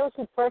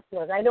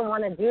superfluous. I don't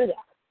want to do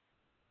that.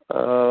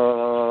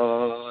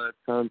 Oh, it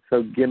sounds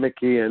so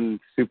gimmicky and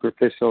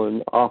superficial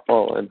and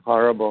awful and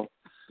horrible.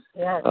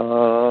 Yes.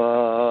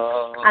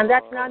 And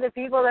that's not the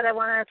people that I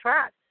want to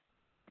attract.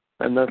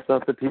 And that's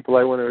not the people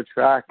I want to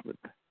attract.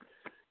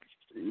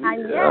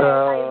 And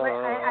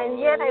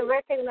yet I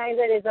recognize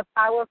that it's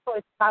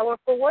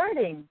powerful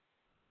wording.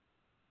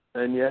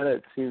 And yet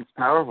it seems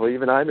powerful.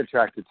 Even I'm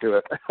attracted to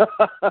it.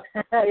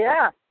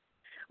 Yeah.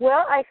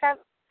 Well,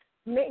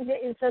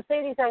 so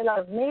say this out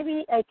loud.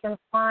 Maybe I can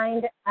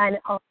find an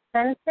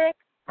authentic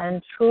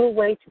and true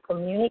way to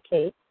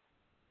communicate.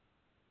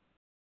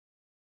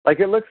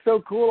 Like it looks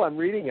so cool. I'm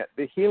reading it.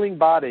 The Healing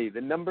Body,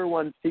 the number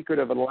one secret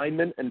of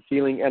alignment and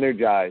feeling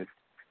energized.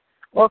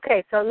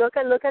 Okay, so look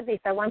at this.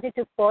 I want you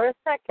to, for a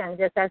second,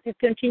 just as you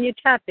continue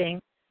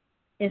tapping,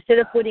 instead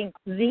of putting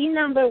the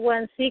number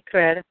one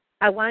secret,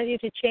 I want you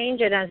to change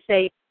it and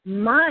say,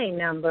 my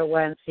number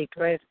one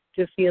secret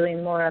to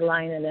feeling more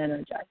aligned and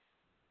energized.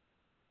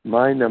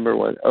 My number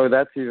one. Oh,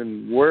 that's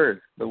even worse.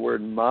 The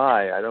word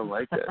my. I don't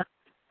like it.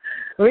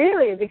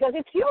 Really? Because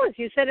it's yours.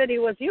 You said that it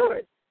was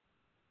yours.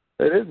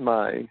 It is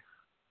mine.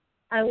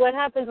 And what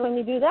happens when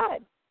you do that?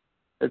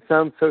 It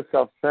sounds so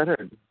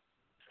self-centered.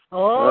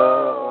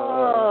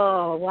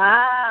 Oh,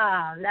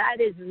 wow.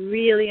 That is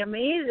really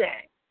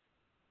amazing.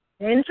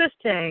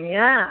 Interesting.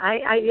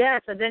 Yeah.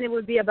 So then it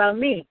would be about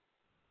me.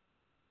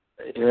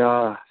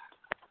 Yeah.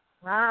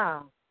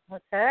 Wow.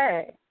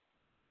 Okay.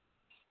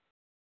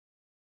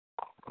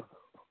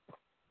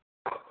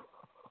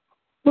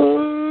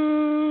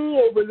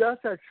 Oh, but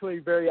that's actually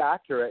very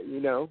accurate,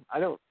 I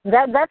don't.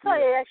 That's why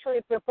I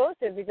actually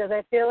proposed it, because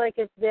I feel like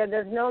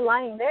there's no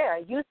lying there.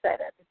 You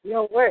said it. It's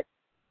your word.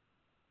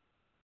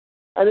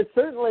 And it's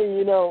certainly,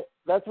 you know,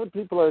 that's what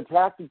people are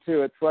attracted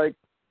to. It's like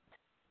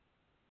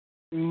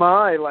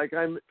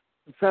it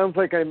sounds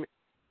like I'm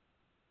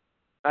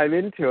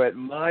into it.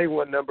 My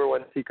number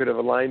one secret of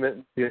alignment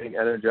is feeling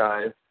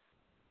energized.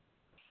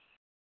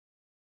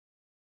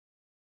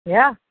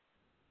 Yeah.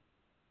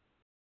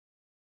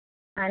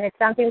 And it's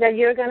something that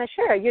you're going to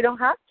share. You don't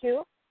have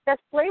to.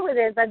 Just play with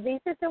it. But this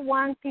is the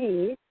one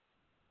piece.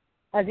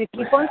 As you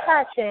keep on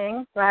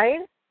touching, right?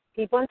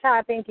 Keep on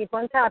tapping.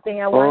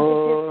 I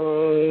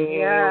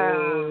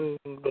want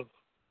you to,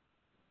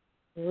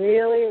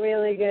 really,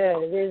 really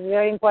good. It is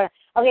very important.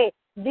 Okay,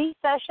 this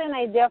session,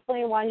 I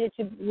definitely want you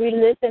to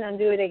re-listen and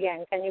do it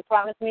again. Can you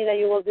promise me that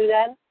you will do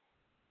that?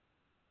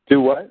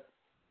 Do what?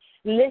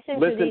 Listen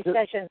to these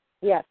sessions.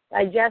 Yes,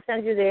 I just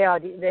sent you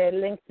the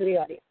link to the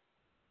audio.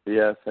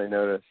 Yes, I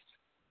noticed.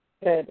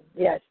 Good,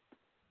 yes.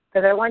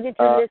 Because I want you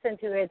to listen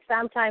to it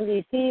sometime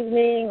this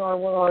evening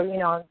or, you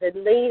know, the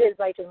latest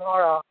by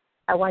tomorrow.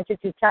 I want you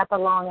to tap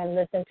along and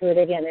listen to it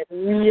again. It's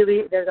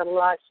really, there's a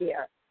lot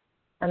here.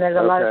 And there's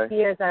a lot of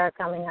fears that are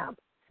coming up.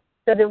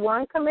 So the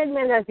one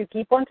commitment, as you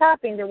keep on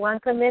tapping, the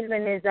one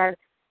commitment is that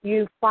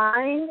you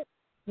find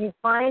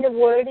a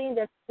wording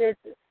that says,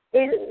 is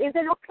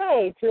it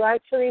okay to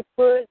actually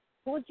put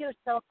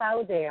yourself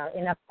out there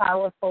in a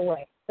powerful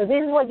way? So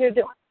this is what you're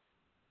doing.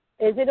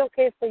 Is it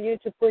okay for you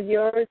to put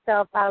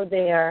yourself out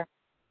there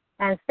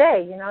and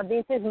say, you know,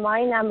 this is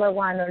my number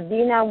one or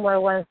the number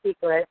one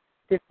secret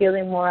to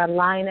feeling more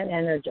aligned and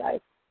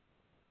energized?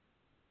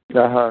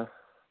 Uh-huh.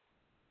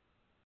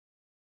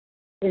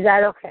 Is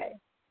that okay?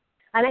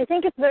 And I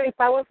think it's very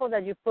powerful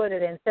that you put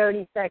it in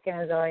 30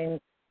 seconds or in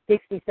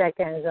 60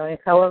 seconds or in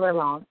however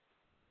long.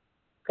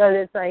 Because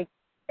it's like,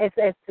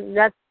 just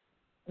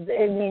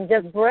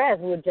breath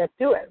would just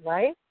do it,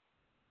 right?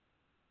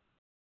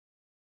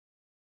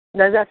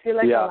 Does that feel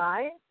like a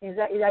lie? Is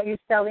that you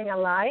telling a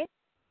lie?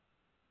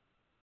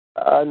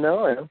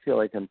 No, I don't feel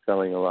like I'm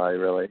telling a lie,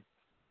 really.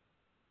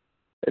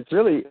 It's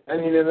really, I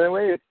mean, in a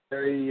way, it's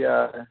very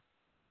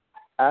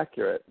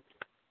accurate.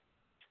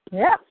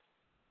 Yeah.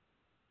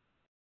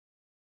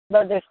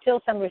 But there's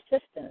still some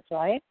resistance,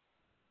 right?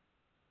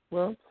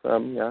 Well,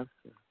 some, yeah.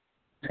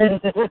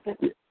 Is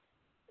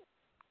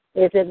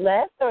it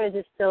less or is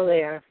it still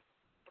there?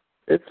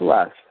 It's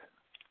less.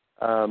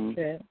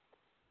 Good.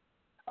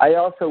 I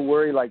also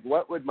worry, like,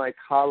 what would my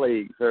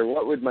colleagues or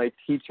what would my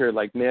teacher,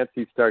 like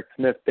Nancy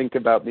Stark-Smith, think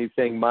about me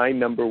saying my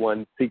number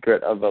one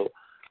secret of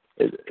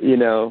you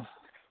know?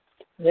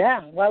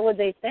 Yeah, what would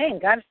they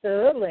think?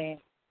 Absolutely.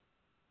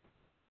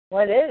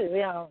 What is,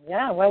 you know,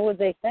 yeah, what would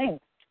they think?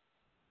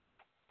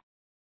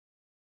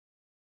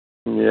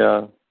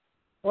 Yeah.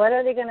 What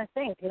are they going to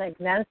think? Like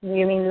Nancy,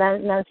 you mean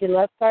Nancy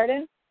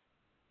Lustgarten?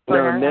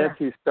 No,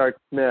 Nancy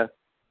Stark-Smith.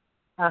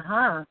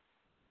 Uh-huh.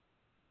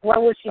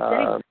 What would she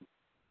think?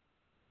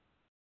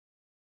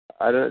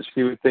 I don't know.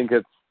 She would think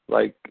it's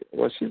like,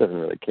 well, she doesn't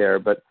really care,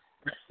 but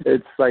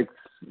it's like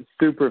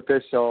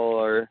superficial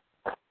or,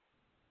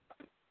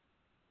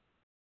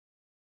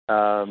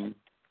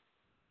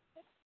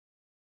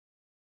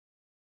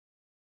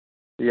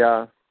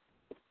 yeah.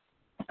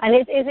 And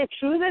is it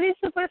true that it's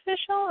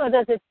superficial, or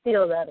does it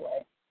feel that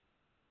way?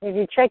 If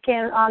you check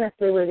in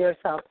honestly with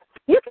yourself.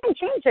 You can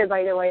change it,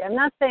 by the way. I'm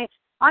not saying,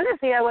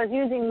 honestly, I was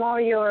using more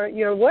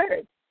your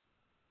words.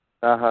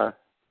 Uh-huh.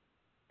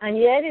 And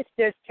yet it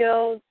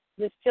still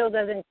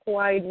doesn't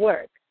quite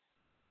work.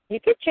 You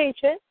could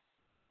change it.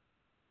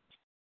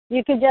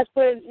 You could just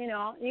put, you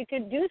know, you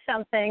could do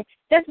something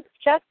just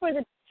for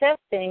the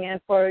testing and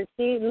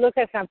look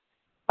at how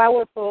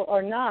powerful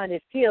or not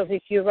it feels.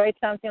 If you write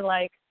something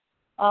like,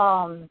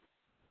 you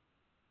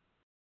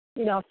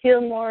know,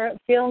 feel more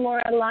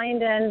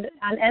aligned and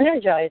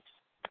energized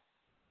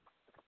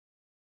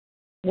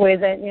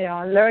with it, you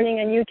know, learning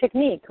a new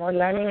technique or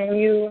learning a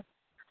new,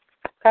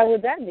 how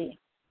would that be?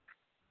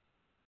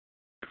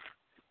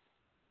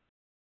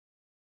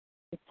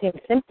 It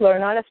seems simpler,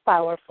 not as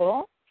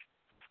powerful.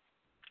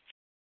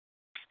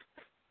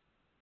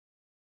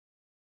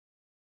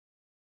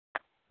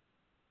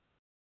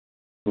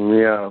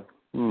 Yeah.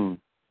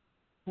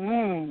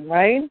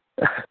 Right?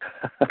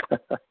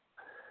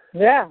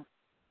 Yeah.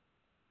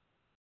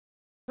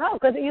 No,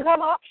 because you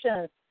have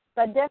options.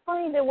 But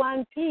definitely the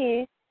one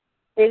piece,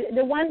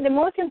 the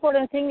most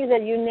important thing is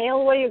that you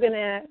nail what you're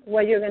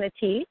gonna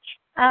teach,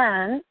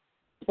 and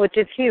which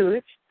is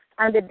huge,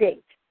 and the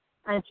date.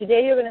 And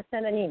today you're gonna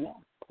send an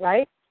email,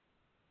 right?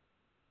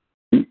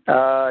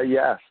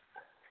 Yes.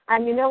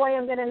 And you know why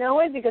I'm gonna know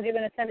it? Because you're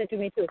gonna send it to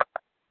me too.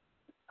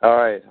 All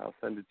right, I'll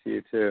send it to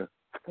you too.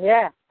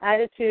 Yeah,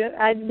 add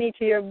me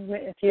to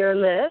your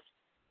list,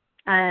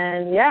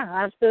 and yeah,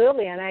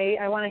 absolutely. And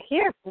I want to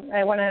hear.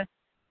 I want to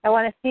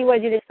see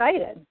what you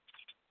decided.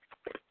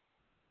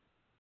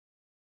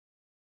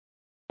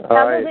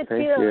 How does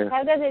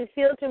it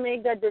feel to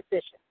make that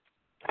decision?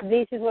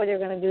 This is what you're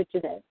going to do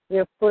today.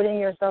 You're putting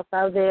yourself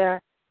out there.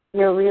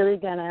 You're really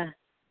gonna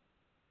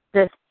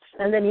just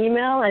send an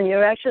email, and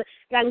you're actually.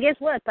 And guess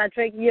what,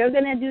 Patrick? You're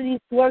going to do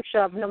this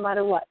workshop no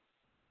matter what.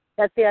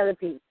 That's the other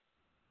piece.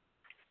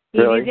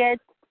 Really?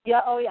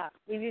 Yeah, oh yeah.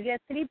 If you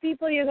get 3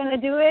 people, you're going to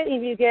do it.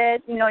 If you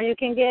get, you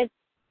can get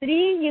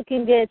 3, you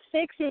can get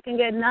 6, you can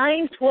get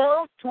 9,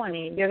 12,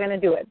 20. You're going to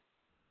do it.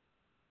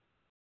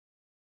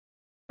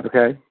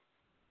 Okay.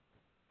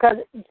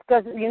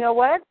 Because you know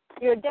what?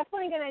 You're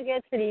definitely going to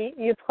get 3.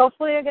 You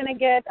hopefully are going to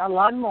get a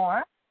lot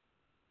more.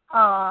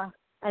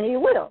 And you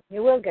will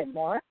get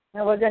more.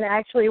 And we're going to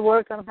actually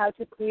work on how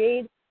to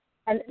create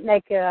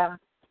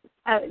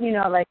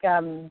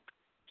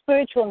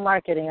spiritual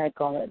marketing, I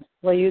call it,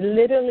 where you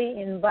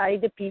literally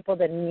invite the people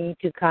that need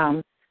to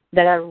come,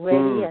 that are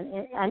ready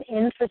and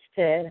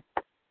interested.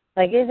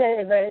 Like, it's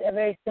a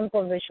very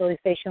simple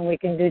visualization we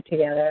can do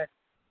together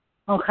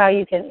on how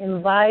you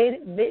can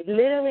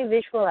literally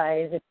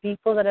visualize the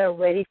people that are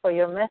ready for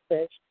your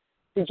message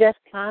to just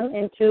come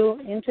into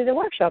the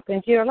workshop,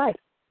 into your life.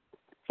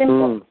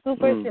 Simple,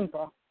 super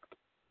simple.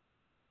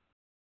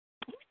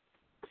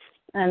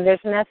 And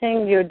there's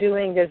nothing you're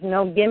doing, there's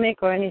no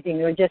gimmick or anything.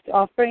 You're just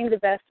offering the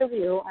best of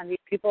you, and these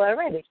people are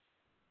ready.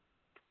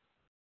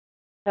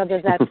 How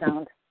does that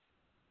sound?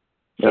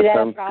 That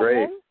sounds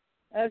great.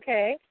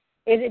 Okay.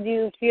 Do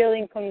you feel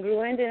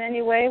incongruent in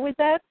any way with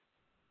that?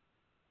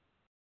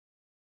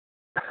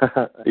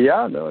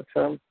 Yeah, I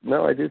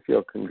do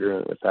feel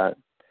congruent with that.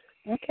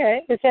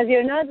 Okay. It says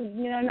you're not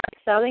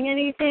selling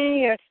anything.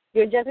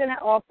 You're just going to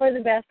offer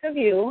the best of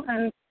you,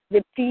 and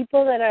the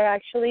people that are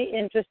actually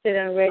interested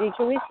and ready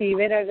to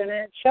receive it are going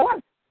to show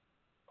up.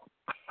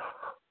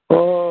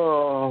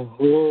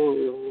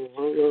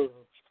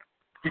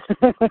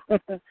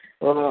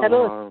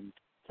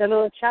 It's a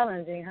little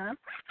challenging, huh?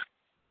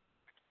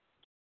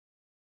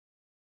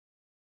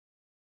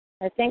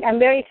 I think I'm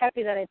very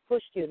happy that I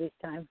pushed you this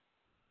time.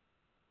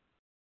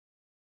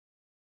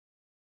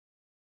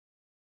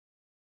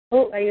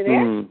 Oh, are you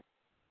there?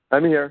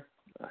 I'm here.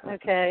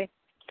 Okay.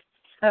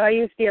 How are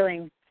you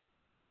feeling?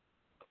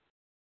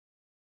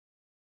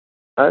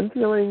 I'm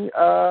feeling,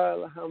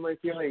 how am I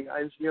feeling?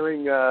 I'm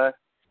feeling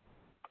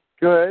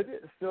good.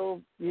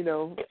 Still,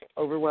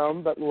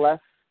 overwhelmed, but less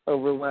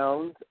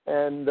overwhelmed.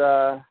 And,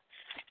 I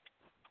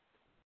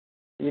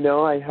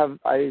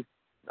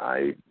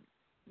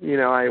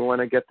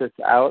want to get this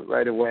out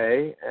right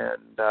away,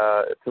 and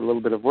it's a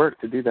little bit of work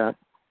to do that.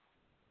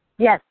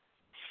 Yes.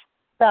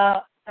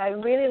 So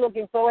I'm really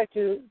looking forward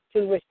to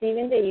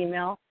receiving the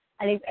email.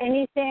 And if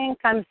anything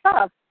comes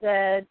up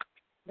that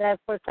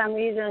for some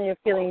reason you're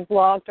feeling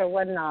blocked or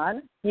whatnot,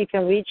 you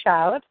can reach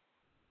out.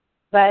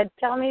 But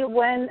tell me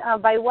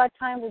by what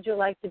time would you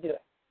like to do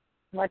it?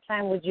 What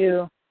time would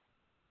you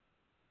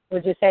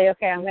say,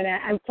 okay,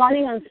 I'm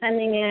planning on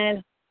sending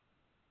it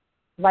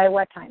by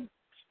what time?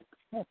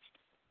 Yes.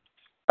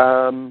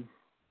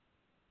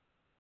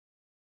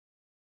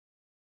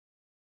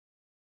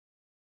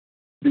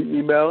 The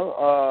email,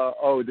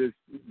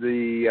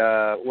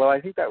 well, I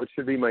think that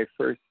should be my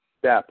first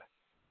step.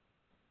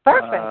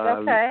 Perfect,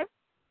 okay.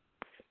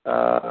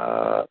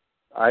 I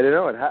don't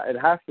know. It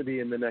has to be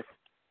in the next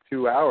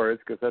 2 hours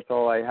because that's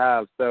all I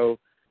have. So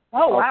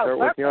I'll start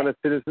working on it.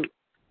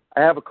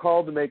 I have a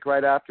call to make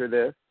right after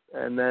this,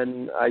 and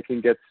then I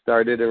can get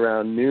started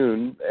around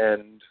noon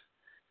and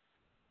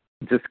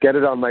just get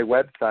it on my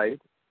website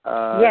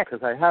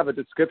because I have a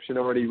description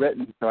already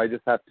written, so I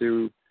just have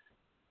to,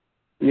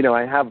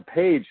 I have a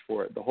page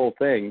for it, the whole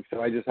thing,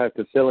 so I just have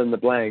to fill in the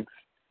blanks,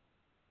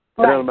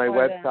 put it on my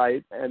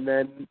website, and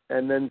then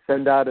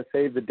send out a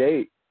save the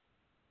date.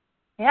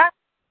 Yeah.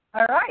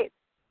 All right.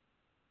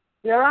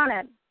 You're on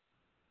it.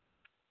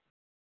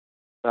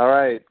 All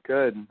right.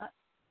 Good.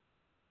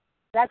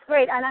 That's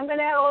great. And I'm going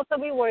to also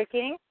be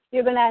working.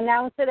 You're going to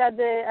announce it at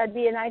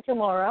BNI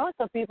tomorrow,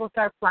 so people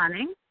start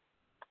planning.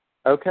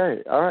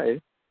 Okay. All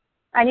right.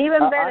 And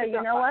even better,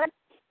 you know what?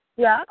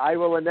 Yeah. I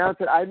will announce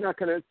it. I'm not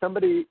going to.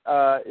 Somebody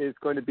is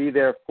going to be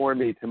there for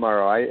me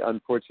tomorrow. I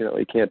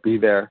unfortunately can't be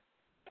there.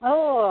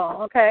 Oh,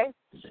 okay.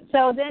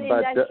 So then, in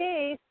that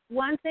case,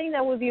 one thing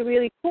that would be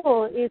really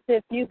cool is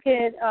if you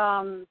could,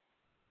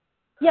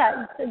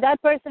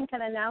 that person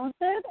can announce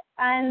it,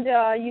 and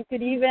you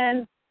could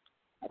even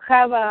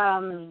have,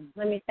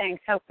 let me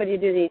think, how could you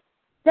do this?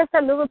 Just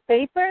a little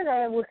paper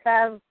that would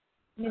have,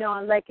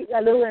 like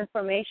a little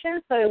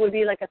information, so it would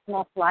be like a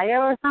small flyer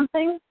or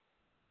something.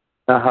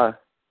 Uh-huh.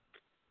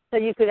 So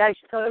you could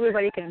actually, so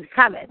everybody can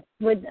have it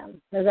with them.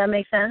 Does that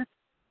make sense?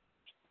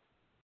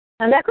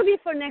 And that could be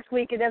for next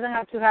week. It doesn't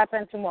have to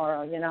happen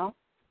tomorrow,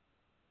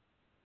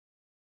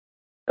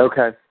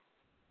 Okay.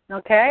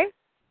 Okay?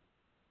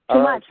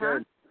 Too much, huh?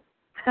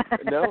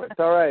 No, it's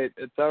all right.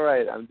 It's all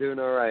right. I'm doing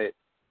all right.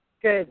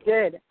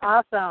 Good.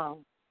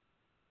 Awesome.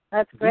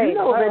 That's great. Do you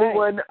know of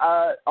anyone,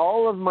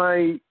 all of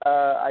my,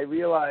 I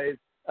realized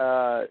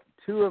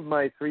 2 of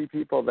my 3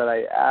 people that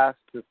I asked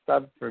to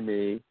sub for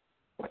me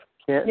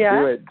can't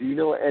do it. Do you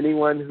know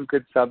anyone who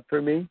could sub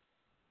for me?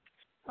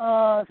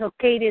 So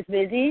Kate is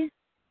busy?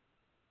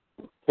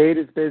 Kate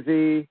is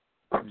busy.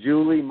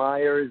 Julie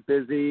Meyer is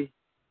busy.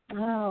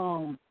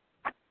 Oh.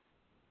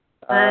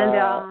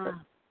 And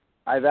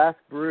I've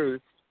asked Bruce,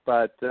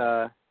 but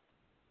I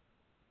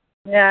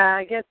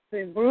guess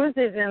Bruce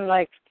is in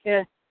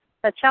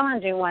a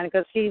challenging one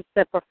because he's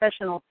a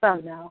professional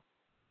son now.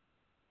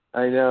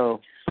 I know.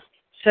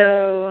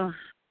 So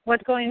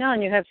what's going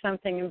on? You have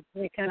something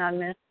you cannot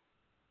miss?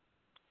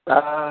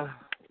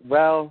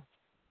 Well,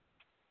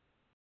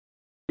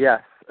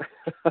 yes.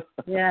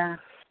 Yeah.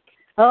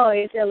 Oh,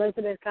 is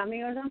Elizabeth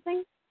coming or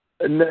something?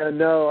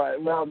 No,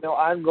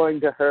 I'm going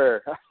to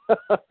her.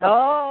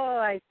 Oh,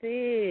 I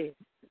see.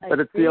 But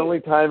it's the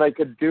only time I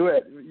could do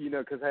it,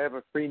 because I have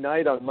a free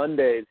night on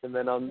Mondays, and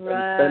then I'm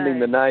spending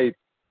the night.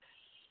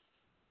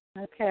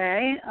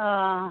 Okay.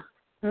 Well,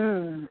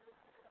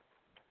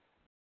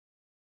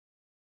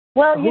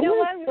 you know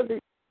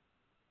what?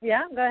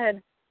 Yeah, go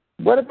ahead.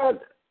 What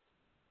about,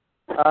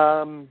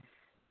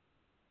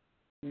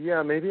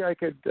 maybe I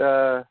could,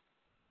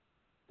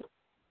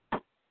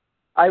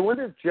 I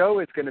wonder if Joe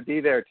is going to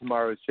be there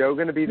tomorrow. Is Joe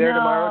going to be there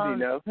tomorrow? Do you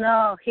know?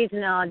 No, he's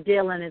not.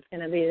 Dylan is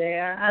going to be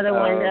there.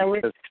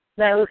 Otherwise,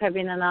 that would have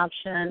been an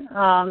option. And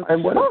how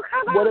about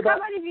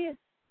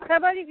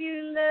if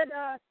you let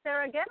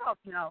Sarah Genoff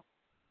know?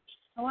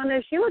 I wonder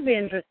if she would be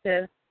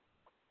interested.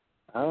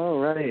 Oh,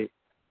 right.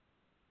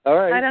 All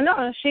right. I don't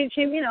know. She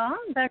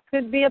that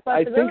could be a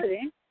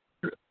possibility.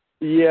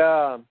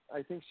 I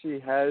think she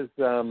has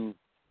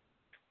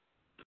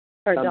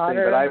her something,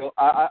 daughter.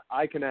 but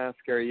I can ask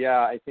her. Yeah,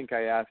 I think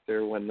I asked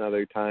her one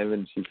other time,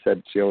 and she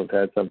said she always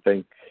had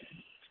something.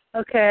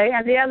 Okay,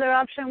 and the other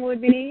option would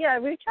be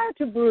reach out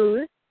to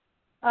Bruce.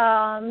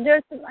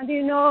 Do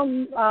you know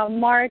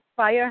Mark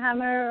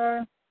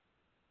Firehammer?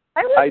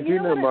 I do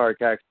know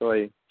Mark,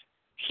 actually.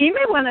 He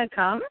may want to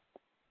come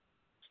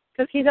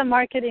because he's a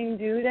marketing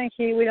dude, and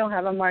we don't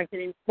have a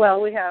marketing. Well,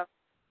 we have.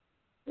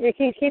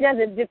 He does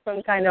a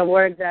different kind of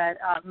work that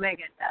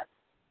Megan does.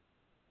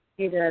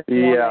 He does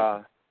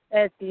more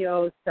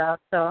SEO stuff,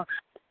 so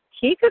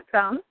he could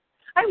come.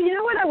 You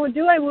know what I would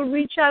do? I would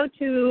reach out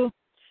to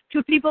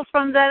people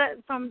from that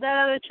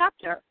other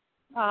chapter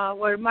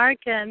where Mark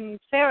and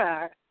Sarah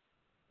are.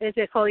 Is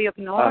it Holyoke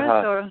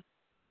North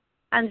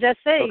and just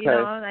say,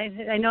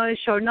 I know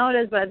it's short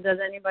notice, but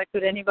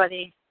could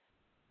anybody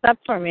stop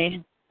for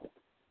me?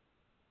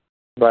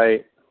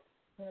 Right.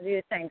 What do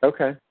you think?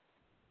 Okay.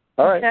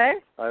 All right. Okay.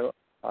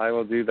 I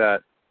will do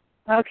that.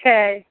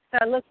 Okay. So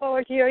I look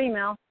forward to your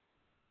email.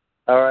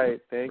 All right.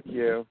 Thank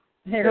you.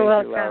 You're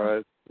welcome. Thank you,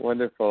 Laura.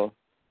 Wonderful.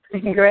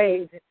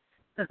 Great.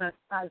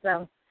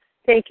 Awesome.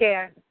 Take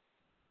care.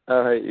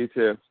 All right. You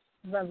too.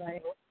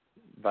 Bye-bye.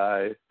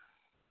 Bye.